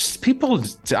 Just people,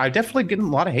 I definitely getting a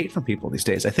lot of hate from people these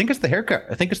days. I think it's the haircut.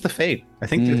 I think it's the fade. I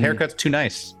think the haircut's too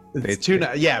nice. It's too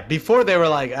nice. Yeah, before they were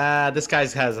like, this guy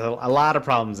has a lot of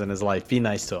problems in his life. Be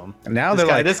nice to him. And now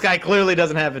this guy clearly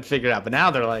doesn't have it figured out. But now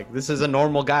they're like, this is a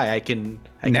normal guy. I can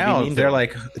now be mean they're to him.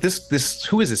 like, this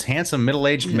who is this handsome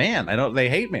middle-aged man? They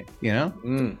hate me.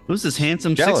 Who's this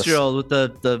handsome Jealous. 6-year-old with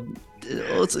the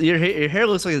your hair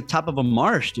looks like the top of a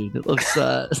marsh, dude. It looks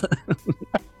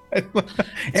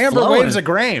Amber waves a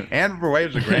grain.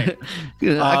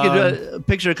 I could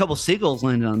picture a couple seagulls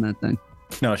landing on that thing.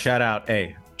 No, shout out.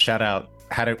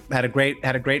 Had a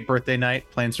great birthday night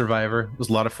playing Survivor. It was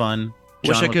a lot of fun.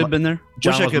 Wish I could have been there.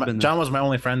 John was my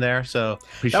only friend there, so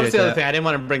appreciate that was the other thing. I didn't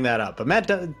want to bring that up, but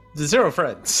Matt, zero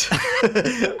friends.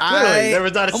 There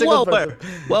was not a single person.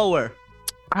 Where?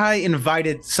 I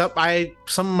invited some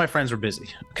of my friends were busy.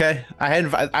 Okay. I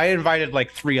invited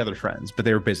like 3 other friends, but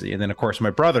they were busy. And then of course my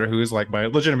brother, who is like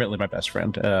legitimately my best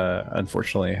friend,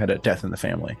 unfortunately had a death in the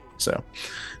family. So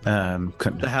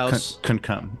couldn't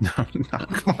come. No,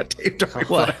 come on, Dave.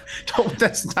 Don't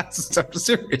that's not stuff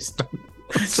serious.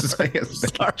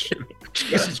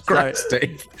 Jesus Christ,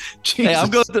 Dave. Jesus.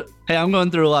 I'm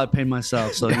going through a lot of pain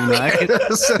myself, so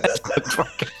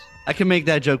I can make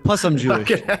that joke. Plus, I'm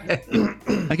Jewish.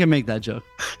 I can make that joke.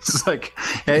 It's like,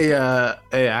 hey, I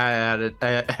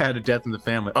had a death in the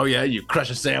family. Oh yeah, you crush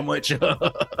a sandwich. Dude.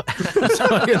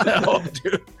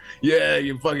 Yeah,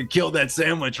 you fucking killed that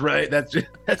sandwich, right? That's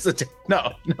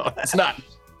no, it's not.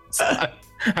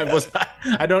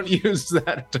 I don't use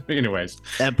that. Anyways,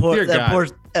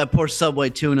 that poor Subway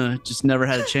tuna just never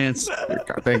had a chance.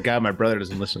 Thank God my brother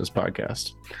doesn't listen to this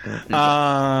podcast.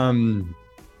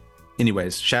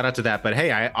 Anyways, shout out to that. But hey,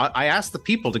 I asked the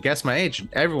people to guess my age.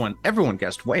 Everyone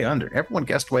guessed way under.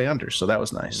 So that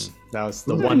was nice. That was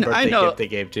the one birthday gift they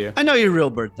gave to you. I know your real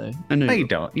birthday. I know. No, you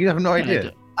don't. You have no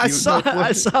idea. I saw at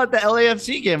the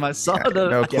LAFC game. I saw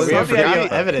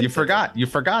evidence. You forgot though. You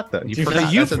forgot.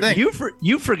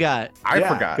 I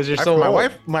forgot because you're so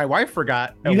old. My wife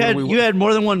forgot. You had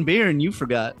more than one beer and you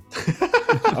forgot.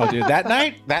 Oh, dude, that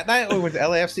night we went to the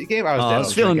LAFC game. I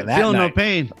was feeling no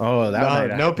pain. Oh, that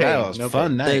night, no pain. That was a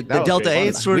fun night. The Delta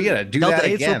 8s were. We gotta do that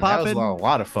again. That was a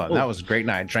lot of fun. That was a great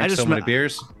night. Drank so many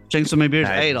beers.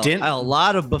 I ate a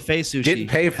lot of buffet sushi. Didn't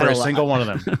pay for a single one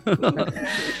of them.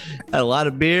 Had a lot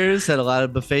of beers. Had a lot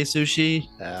of buffet sushi.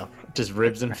 Just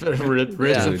ribs and ribs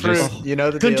Yeah, and fruit. just- You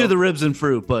know the Couldn't deal. do the ribs and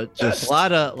fruit, but just a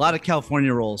lot of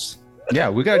California rolls. Yeah,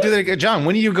 we got to do that again. John,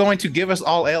 when are you going to give us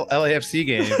all LAFC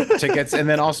game tickets and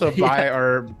then also buy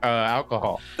our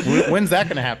alcohol? When's that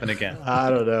going to happen again? I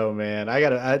don't know, man.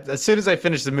 As soon as I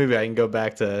finish the movie, I can go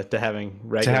back to having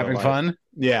regular To having life. fun?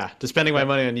 Yeah, to spending my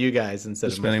money on you guys instead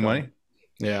To of spending my money?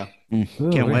 phone. Yeah,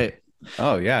 Can't wait.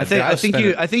 Oh, yeah. I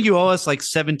think you owe us like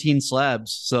 17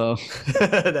 slabs. So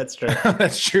that's true.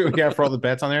 That's true. Yeah, for all the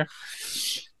bets on there.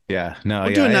 Yeah, no,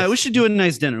 we should do a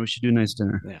nice dinner. We should do a nice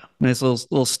dinner. Yeah. Nice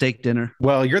little steak dinner.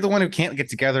 Well, you're the one who can't get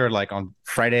together like on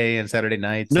Friday and Saturday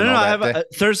nights. No, and all I that have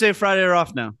Thursday, Friday are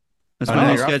off now. That's Oh, my no,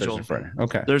 new you're off schedule. Thursday, Friday.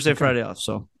 Okay. Thursday, Friday off.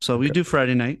 So we do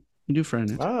Friday night. We do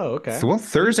Friday night. Oh, okay. Well,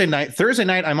 Thursday night,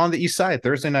 I'm on the east side.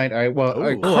 Thursday night, I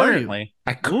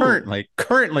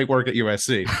currently work at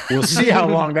USC. We'll see how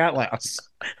long that lasts.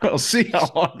 We'll see how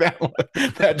long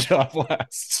that job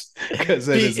lasts. Because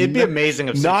It'd be amazing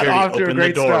if not security off to a opened the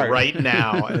great door start. right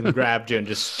now and grabbed you and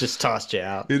just tossed you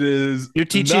out. It is. You're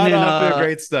teaching not in, off to a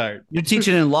great start. You're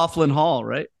teaching in Laughlin Hall,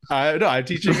 right? No, I'm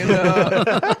teaching in.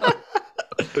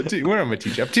 Where am I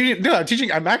teaching? I'm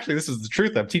teaching. I'm actually. This is the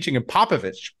truth. I'm teaching in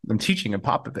Popovich. I'm teaching in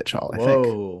Popovich Hall. I think.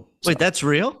 Whoa. Wait, that's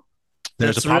real?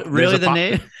 There's That's a Pop- really there's a the Pop-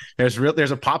 name? There's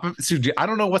a Popovich. I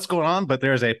don't know what's going on, but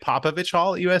there's a Popovich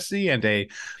Hall at USC and a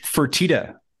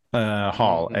Fertitta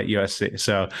Hall at USC.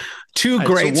 So two All right,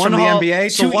 greats so from one the hall-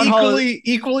 NBA. so Two one hall-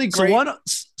 equally So great. one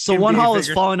NBA hall is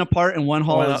figures. falling apart, and one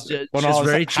hall One is just hall is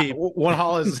very cheap. One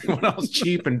hall is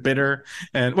cheap and bitter.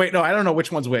 And wait, no, I don't know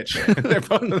which one's which. They're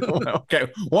both okay.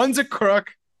 One's a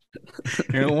crook,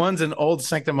 and one's an old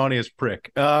sanctimonious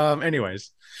prick.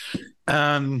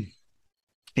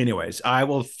 Anyways, I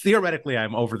will theoretically.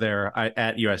 I'm over there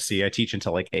at USC. I teach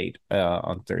until like 8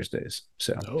 on Thursdays.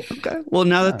 So Okay. Well,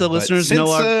 now that the but listeners know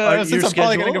our since your I'm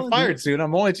probably gonna schedule, get fired soon,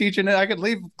 I'm only teaching. I could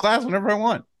leave class whenever I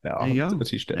want. No, There you go. I'll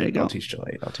teach till There you go. I'll teach till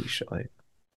 8. I'll teach till 8.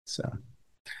 So,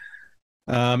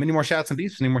 any more shout outs and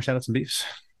beefs? Any more shout outs and beefs?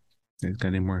 You got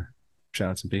any more shout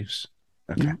outs and beefs?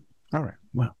 Okay. Yeah. All right.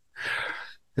 Well,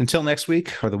 until next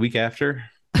week or the week after.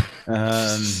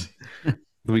 The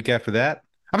week after that.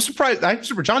 I'm surprised.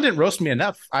 John didn't roast me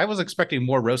enough. I was expecting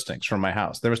more roastings from my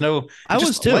house. There was no. I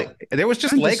was too. There was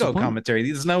just I'm Lego disappointed. commentary.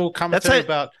 There's no commentary how-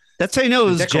 about. That's how you know it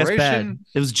was just bad. Decoration.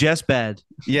 It was just bad.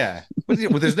 Yeah, well,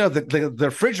 there's no the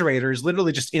refrigerator is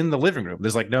literally just in the living room.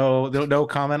 There's like no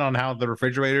comment on how the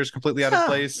refrigerator is completely out of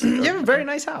place. You have a very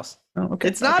nice house. Oh, okay.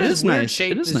 It's not It as is weird nice.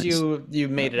 shaped It is as nice. you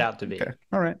made it out to be. Okay.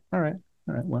 All right.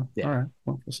 Well, Yeah. all right.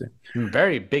 Well, we'll see.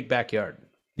 Very big backyard.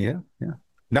 Yeah.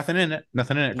 Nothing in it.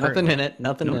 Nothing in it. Nothing currently. in it.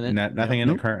 Nothing in it. Nothing in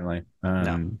Nope. it currently.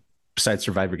 No. Besides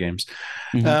Survivor games.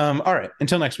 Mhm. All right.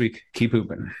 Until next week. Keep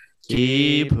hooping.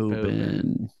 Keep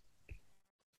pooping.